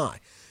wrong am I?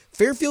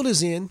 Fairfield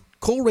is in.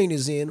 Coleraine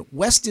is in,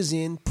 West is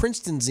in,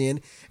 Princeton's in,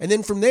 and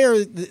then from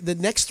there, the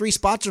next 3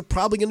 spots are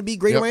probably going to be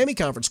Greater Miami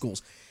Conference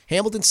schools.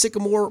 Hamilton,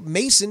 Sycamore,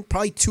 Mason,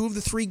 probably 2 of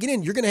the 3 get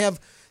in. You're going to have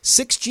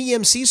 6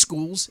 GMC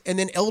schools and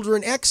then Elder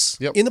and X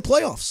in the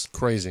playoffs.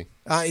 Crazy.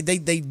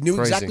 They knew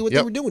exactly what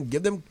they were doing.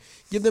 Give them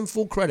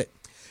full credit.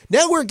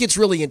 Now where it gets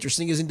really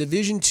interesting is in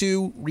Division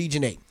II,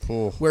 Region 8,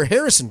 where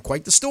Harrison,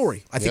 quite the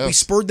story. I think we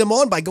spurred them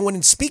on by going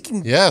and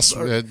speaking. Yes,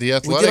 the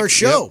Athletic. We did our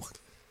show. Yep.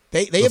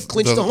 They have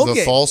clinched the home game.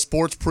 The fall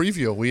sports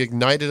preview. We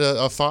ignited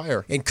a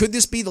fire. And could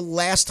this be the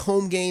last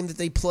home game that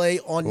they play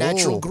on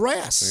natural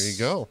grass? There you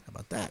go. How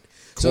about that?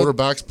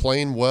 Quarterback's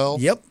playing well.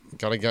 Yep.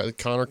 Got a guy,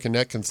 Connor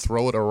Connect, can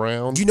throw it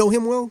around. Do you know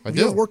him well? I do.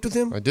 You ever worked with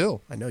him? I do.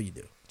 I know you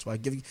do. That's why I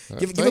give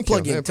Thank a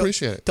plug you. in. I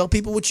appreciate it. Tell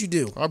people what you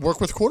do. I work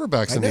with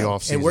quarterbacks in the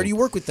offseason. And where do you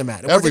work with them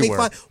at?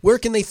 Everywhere. Where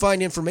can they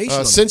find information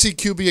on them?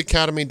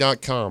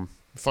 CincyQBAcademy.com.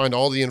 Find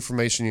all the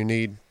information you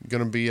need.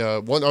 Going to be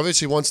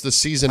obviously once the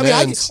season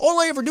ends. All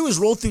I ever do is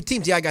roll through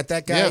teams. Yeah, I got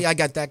that guy. Yeah. I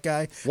got that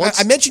guy.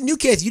 I mentioned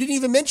Newcastle. You didn't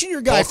even mention your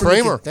guy. Paul from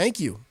Kramer. Newcastle.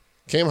 Thank you.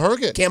 Cam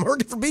Herget. Cam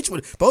Herget from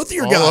Beechwood. Both of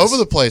your all guys. over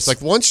the place.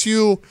 Like once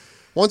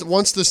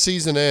the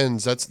season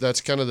ends,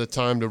 that's kind of the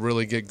time to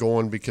really get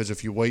going, because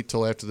if you wait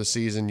till after the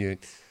season, you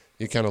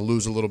kind of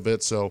lose a little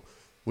bit. So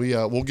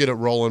we'll get it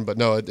rolling. But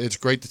no, it's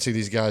great to see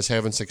these guys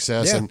having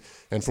success and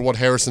for what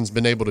Harrison's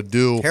been able to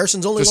do.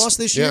 Harrison's only lost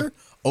this year.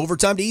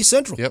 Overtime to East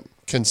Central. Yep,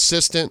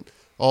 consistent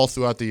all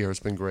throughout the year. It's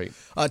been great.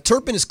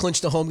 Turpin has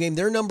clinched a home game.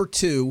 They're number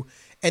 2.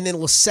 And then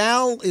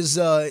LaSalle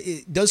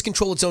does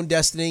control its own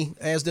destiny,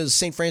 as does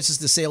St. Francis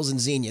de Sales and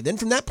Xenia. Then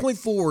from that point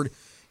forward,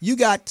 you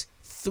got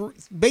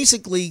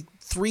basically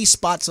 3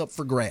 spots up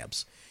for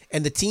grabs.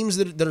 And the teams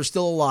that are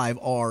still alive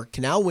are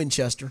Canal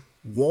Winchester,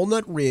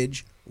 Walnut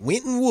Ridge,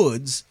 Winton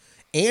Woods,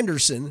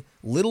 Anderson,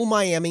 Little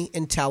Miami,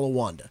 and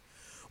Talawanda.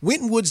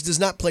 Winton Woods does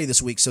not play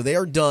this week, so they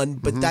are done.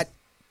 But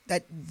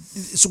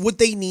so what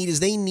they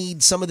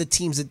need some of the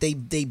teams that they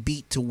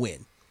beat to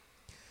win.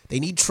 They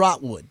need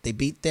Trotwood. They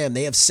beat them.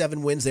 They have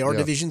 7 wins. They are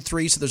Division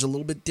III, so there's a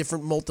little bit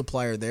different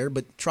multiplier there.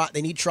 But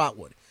they need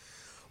Trotwood.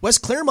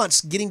 West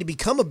Claremont's getting to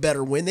become a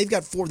better win. They've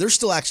got 4. They're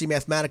still actually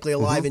mathematically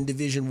alive in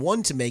Division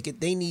I to make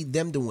it. They need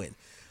them to win.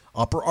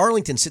 Upper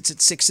Arlington sits at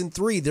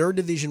 6-3. They're a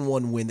Division I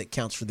win that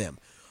counts for them.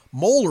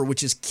 Moeller,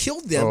 which has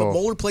killed them, but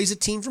Moeller plays a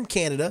team from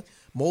Canada.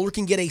 Moeller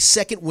can get a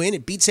second win.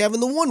 It beats having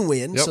the 1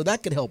 win, so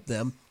that could help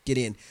them get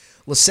in.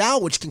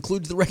 LaSalle, which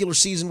concludes the regular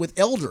season with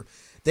Elder.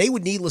 They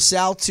would need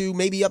LaSalle to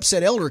maybe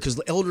upset Elder because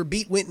Elder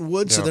beat Winton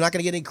Woods, so they're not going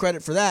to get any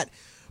credit for that.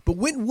 But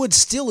Winton Woods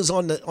still is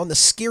on the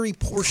scary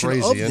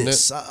portion of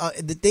this,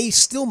 that they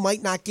still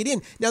might not get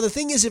in. Now, the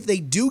thing is, if they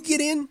do get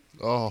in,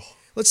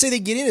 let's say they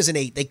get in as an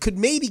 8, they could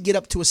maybe get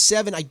up to a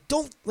 7. I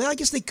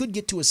guess they could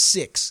get to a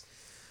 6.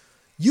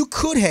 You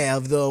could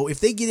have, though, if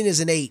they get in as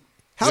an 8,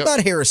 how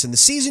about Harrison? The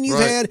season you've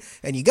had,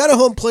 and you got a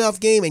home playoff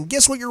game, and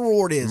guess what your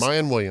reward is?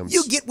 Mayan Williams.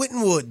 You get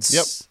Winton Woods.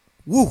 Yep.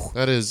 Woo.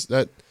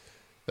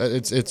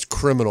 It's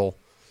criminal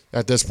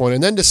at this point.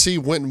 And then to see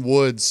Winton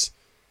Woods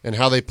and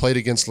how they played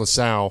against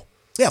LaSalle.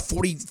 Yeah,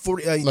 40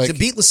 to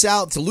beat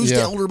LaSalle, to lose to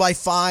Elder by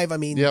 5. I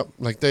mean,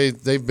 like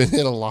they've been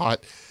in a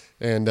lot,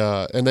 and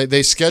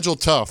they schedule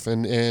tough,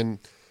 and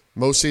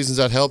most seasons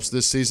that helps.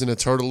 This season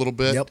it's hurt a little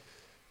bit. Yep.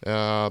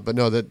 But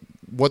no, that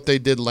what they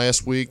did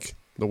last week,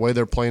 the way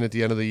they're playing at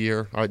the end of the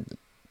year,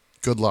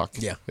 good luck.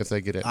 Yeah. If they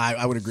get in.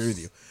 I would agree with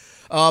you.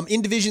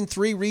 In Division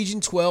 3,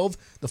 Region 12,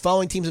 the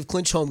following teams have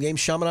clinched home games: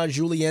 Chaminade,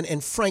 Julienne,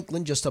 and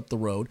Franklin, just up the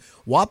road.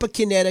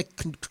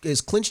 Wapakoneta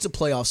has clinched a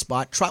playoff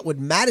spot. Trotwood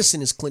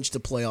Madison has clinched a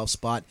playoff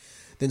spot.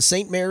 Then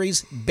St.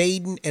 Mary's,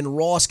 Baden, and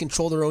Ross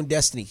control their own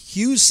destiny.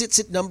 Hughes sits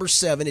at number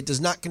 7. It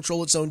does not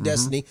control its own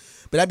destiny,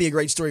 but that'd be a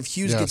great story if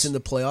Hughes gets in the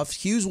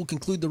playoffs. Hughes will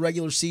conclude the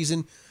regular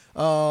season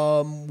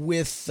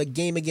with a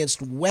game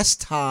against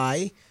West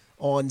High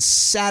on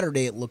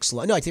Saturday, it looks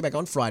like. No, I take back,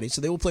 on Friday. So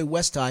they will play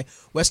West High.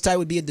 West High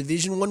would be a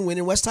Division I win,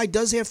 and West High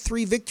does have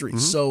 3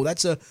 victories. So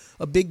that's a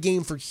big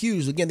game for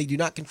Hughes. Again, they do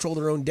not control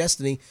their own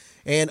destiny.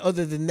 And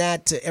other than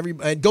that,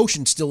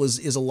 Goshen still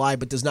is alive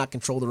but does not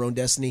control their own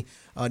destiny.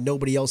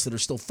 Nobody else that are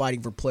still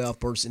fighting for playoff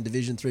berths in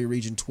Division 3,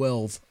 Region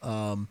 12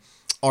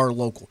 are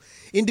local.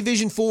 In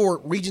Division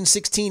 4, Region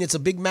 16, it's a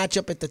big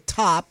matchup at the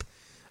top.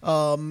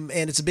 And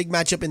it's a big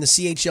matchup in the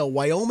CHL.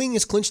 Wyoming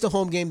has clinched a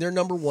home game. They're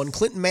number 1.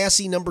 Clinton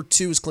Massey, number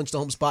 2, has clinched a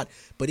home spot.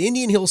 But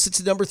Indian Hill sits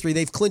at number 3.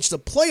 They've clinched a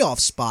playoff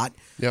spot.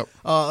 Yep.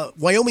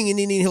 Wyoming and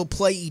Indian Hill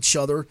play each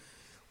other.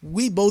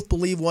 We both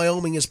believe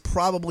Wyoming is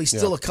probably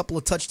still a couple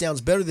of touchdowns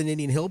better than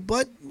Indian Hill.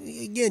 But,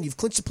 again, you've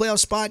clinched a playoff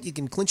spot. You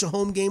can clinch a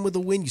home game with a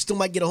win. You still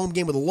might get a home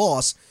game with a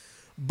loss.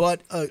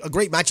 But a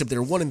great matchup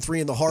there, 1-3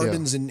 in the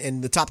Harbins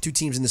and the top 2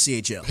 teams in the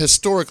CHL.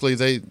 Historically,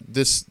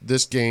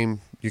 this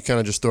game, you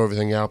kind of just throw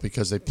everything out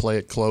because they play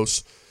it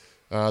close.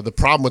 The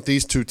problem with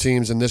these 2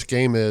 teams in this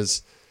game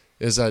is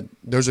that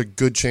there's a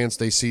good chance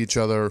they see each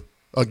other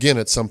again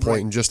at some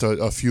point in just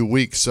a few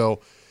weeks. So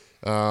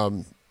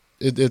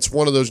it's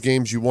one of those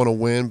games you want to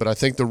win, but I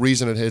think the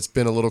reason it's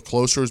been a little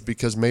closer is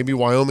because maybe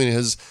Wyoming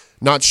has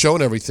not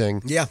shown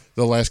everything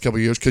the last couple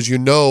of years, because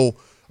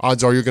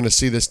odds are you're going to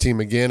see this team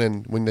again,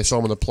 and when they saw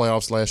them in the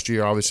playoffs last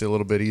year, obviously a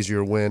little bit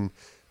easier win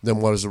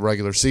than what is the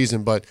regular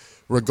season. But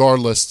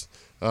regardless,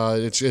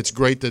 it's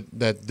great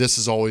that this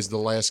is always the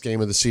last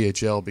game of the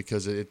CHL,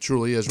 because it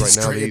truly is right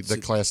now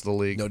the class of the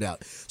league. No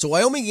doubt. So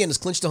Wyoming again has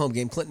clinched a home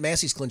game. Clinton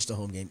Massey's clinched a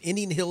home game.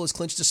 Indian Hill has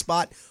clinched a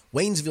spot.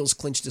 Waynesville's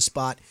clinched a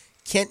spot.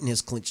 Kenton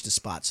has clinched a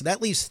spot. So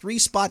that leaves 3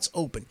 spots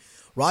open.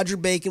 Roger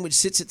Bacon, which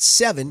sits at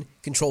 7,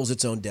 controls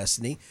its own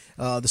destiny.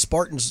 The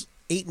Spartans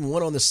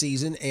 8-1 on the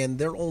season, and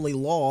their only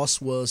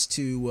loss was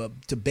to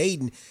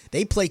Baden.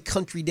 They play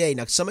Country Day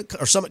now. Summit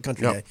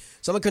Country Day.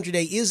 Summit Country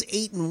Day is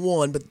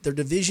 8-1, but they're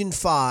Division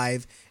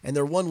 5, and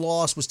their one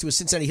loss was to a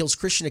Cincinnati Hills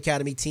Christian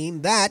Academy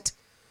team that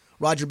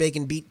Roger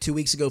Bacon beat 2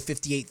 weeks ago,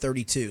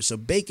 58-32. So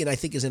Bacon, I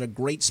think, is in a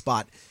great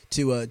spot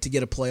to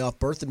get a playoff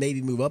berth and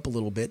maybe move up a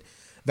little bit.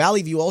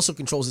 Valley View also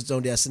controls its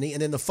own destiny,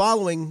 and then the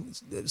following.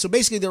 So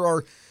basically, there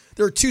are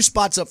 2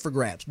 spots up for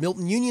grabs.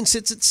 Milton Union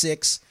sits at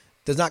 6.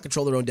 Does not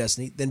control their own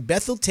destiny. Then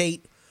Bethel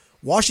Tate,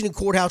 Washington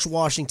Courthouse,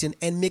 Washington,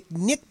 and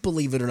McNick,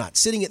 believe it or not,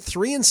 sitting at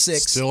 3 and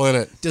 6. Still in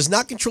it. Does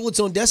not control its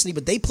own destiny,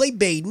 but they play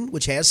Baden,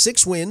 which has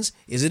 6 wins,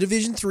 is a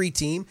Division 3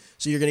 team,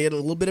 so you're going to get a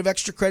little bit of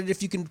extra credit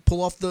if you can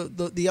pull off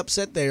the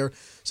upset there.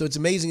 So it's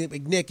amazing that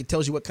McNick, it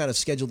tells you what kind of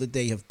schedule that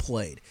they have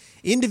played.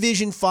 In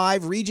Division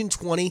 5, Region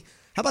 20,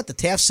 how about the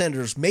Taft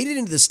Senators? Made it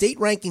into the state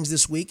rankings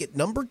this week at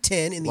number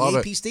 10 in the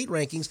AP state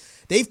rankings.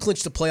 They've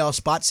clinched a playoff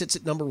spot, sits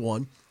at number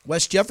 1.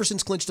 West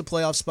Jefferson's clinched a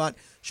playoff spot.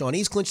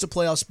 Shawnee's clinched a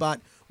playoff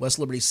spot. West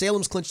Liberty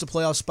Salem's clinched a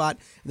playoff spot.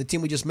 And the team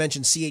we just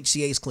mentioned,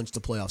 CHCA's clinched a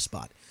playoff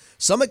spot.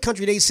 Summit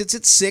Country Day sits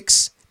at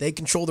 6. They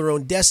control their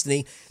own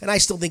destiny. And I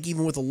still think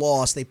even with a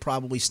loss, they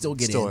probably still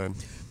get in.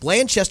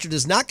 Blanchester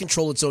does not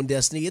control its own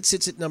destiny. It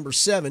sits at number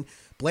 7.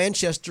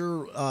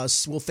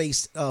 Blanchester will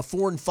face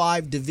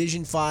 4-5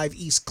 Division 5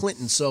 East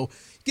Clinton. So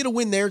get a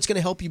win there. It's going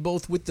to help you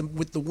both with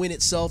the win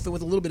itself and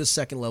with a little bit of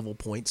second-level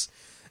points.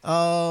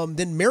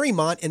 Then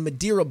Marymount and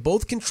Madeira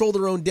both control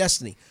their own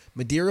destiny.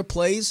 Madeira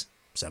plays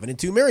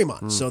 7-2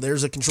 Marymount. So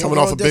there's a control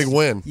coming off a big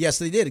win. Yes,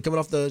 they did. Coming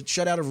off the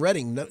shutout of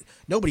Reading.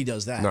 Nobody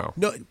does that.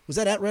 No. Was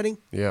that at Reading?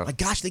 Yeah. My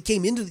gosh, they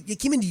came into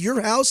your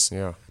house?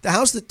 Yeah. The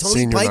house that Tony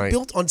Senior Pike night.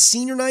 built on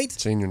senior night?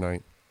 Senior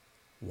night.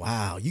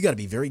 Wow, you got to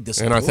be very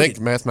disappointed. And I think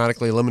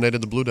mathematically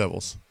eliminated the Blue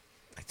Devils.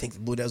 I think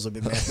the Blue Devils have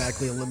been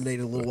mathematically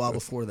eliminated a little while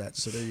before that.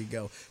 So there you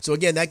go. So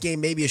again, that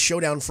game may be a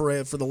showdown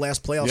for the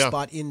last playoff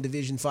spot in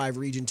Division 5,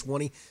 Region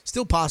 20.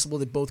 Still possible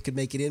that both could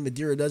make it in.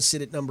 Madeira does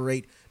sit at number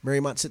 8.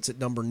 Marymount sits at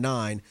number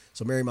 9.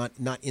 So Marymount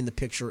not in the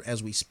picture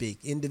as we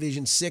speak. In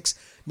Division 6,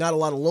 not a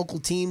lot of local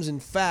teams. In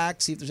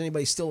fact, see if there's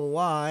anybody still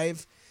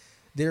alive.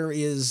 There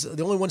is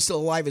the only one still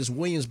alive is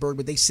Williamsburg,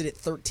 but they sit at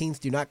 13th,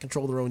 do not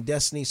control their own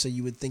destiny, so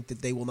you would think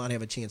that they will not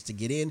have a chance to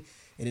get in.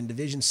 And in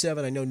Division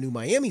 7, I know New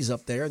Miami's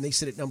up there, and they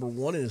sit at number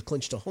 1 and has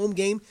clinched a home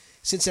game.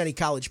 Cincinnati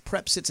College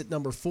Prep sits at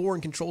number 4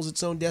 and controls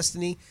its own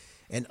destiny.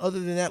 And other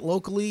than that,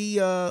 locally,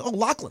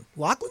 Laughlin.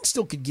 Laughlin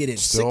still could get in.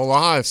 Still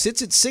alive.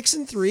 Sits at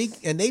 6-3,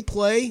 and they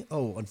play,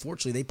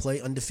 unfortunately, they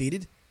play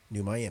undefeated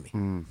New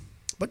Miami.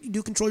 But you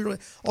do control your.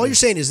 All you're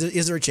saying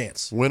is there a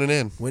chance? Winning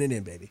in. Winning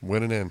in, baby.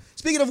 Winning in.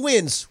 Speaking of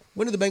wins,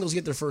 when did the Bengals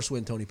get their first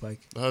win, Tony Pike?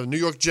 New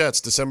York Jets,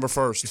 December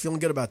 1st. You feeling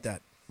good about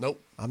that? Nope.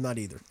 I'm not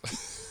either.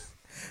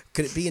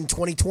 Could it be in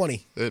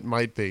 2020? It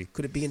might be.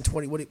 Could it be in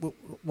 20? Well,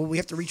 we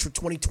have to reach for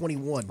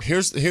 2021.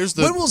 Here's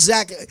the.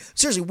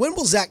 When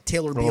will Zach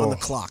Taylor be on the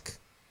clock?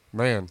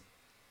 Man,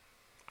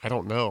 I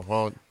don't know.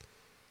 Well,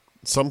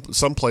 some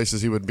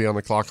places he would be on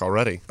the clock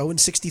already.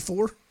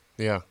 0-64?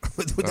 Yeah,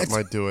 that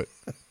might do it.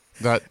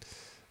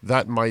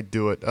 That might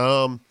do it.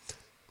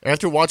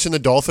 After watching the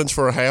Dolphins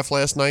for a half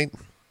last night,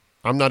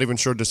 I'm not even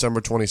sure December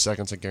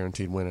 22nd is a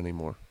guaranteed win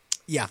anymore.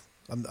 Yeah,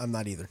 I'm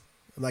not either.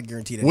 I'm not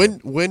guaranteed anymore.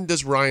 When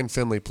does Ryan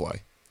Finley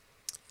play?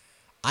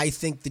 I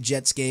think the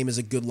Jets game is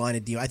a good line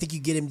of deal. I think you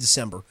get him in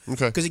December.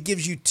 Okay. Because it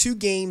gives you 2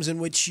 games in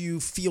which you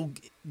feel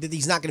that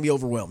he's not going to be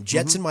overwhelmed.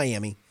 Jets and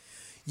Miami.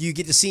 You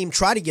get to see him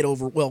try to get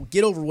overwhelmed.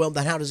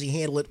 Then how does he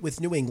handle it with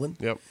New England?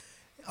 Yep.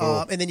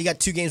 Cool. And then you got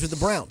 2 games with the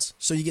Browns.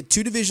 So you get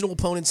 2 divisional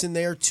opponents in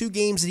there, 2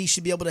 games that he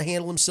should be able to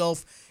handle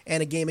himself,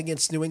 and a game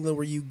against New England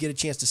where you get a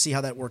chance to see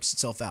how that works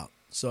itself out.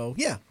 So,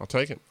 yeah. I'll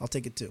take it. I'll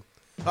take it too.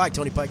 All right,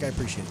 Tony Pike, I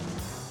appreciate it.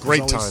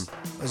 Great time. time.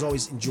 As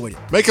always, enjoyed it.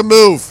 Make a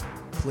move.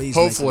 Please.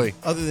 Hopefully.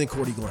 Other than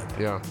Cordy Glenn.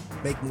 Yeah.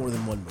 Make more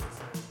than one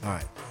move. All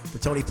right. For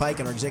Tony Pike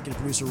and our executive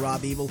producer,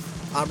 Rob Evil,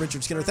 I'm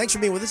Richard Skinner. Thanks for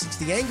being with us. It's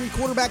the Angry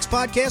Quarterbacks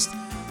Podcast,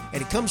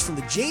 and it comes from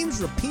the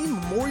James Rapine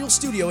Memorial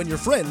Studio and your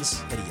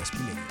friends at ESP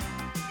Media.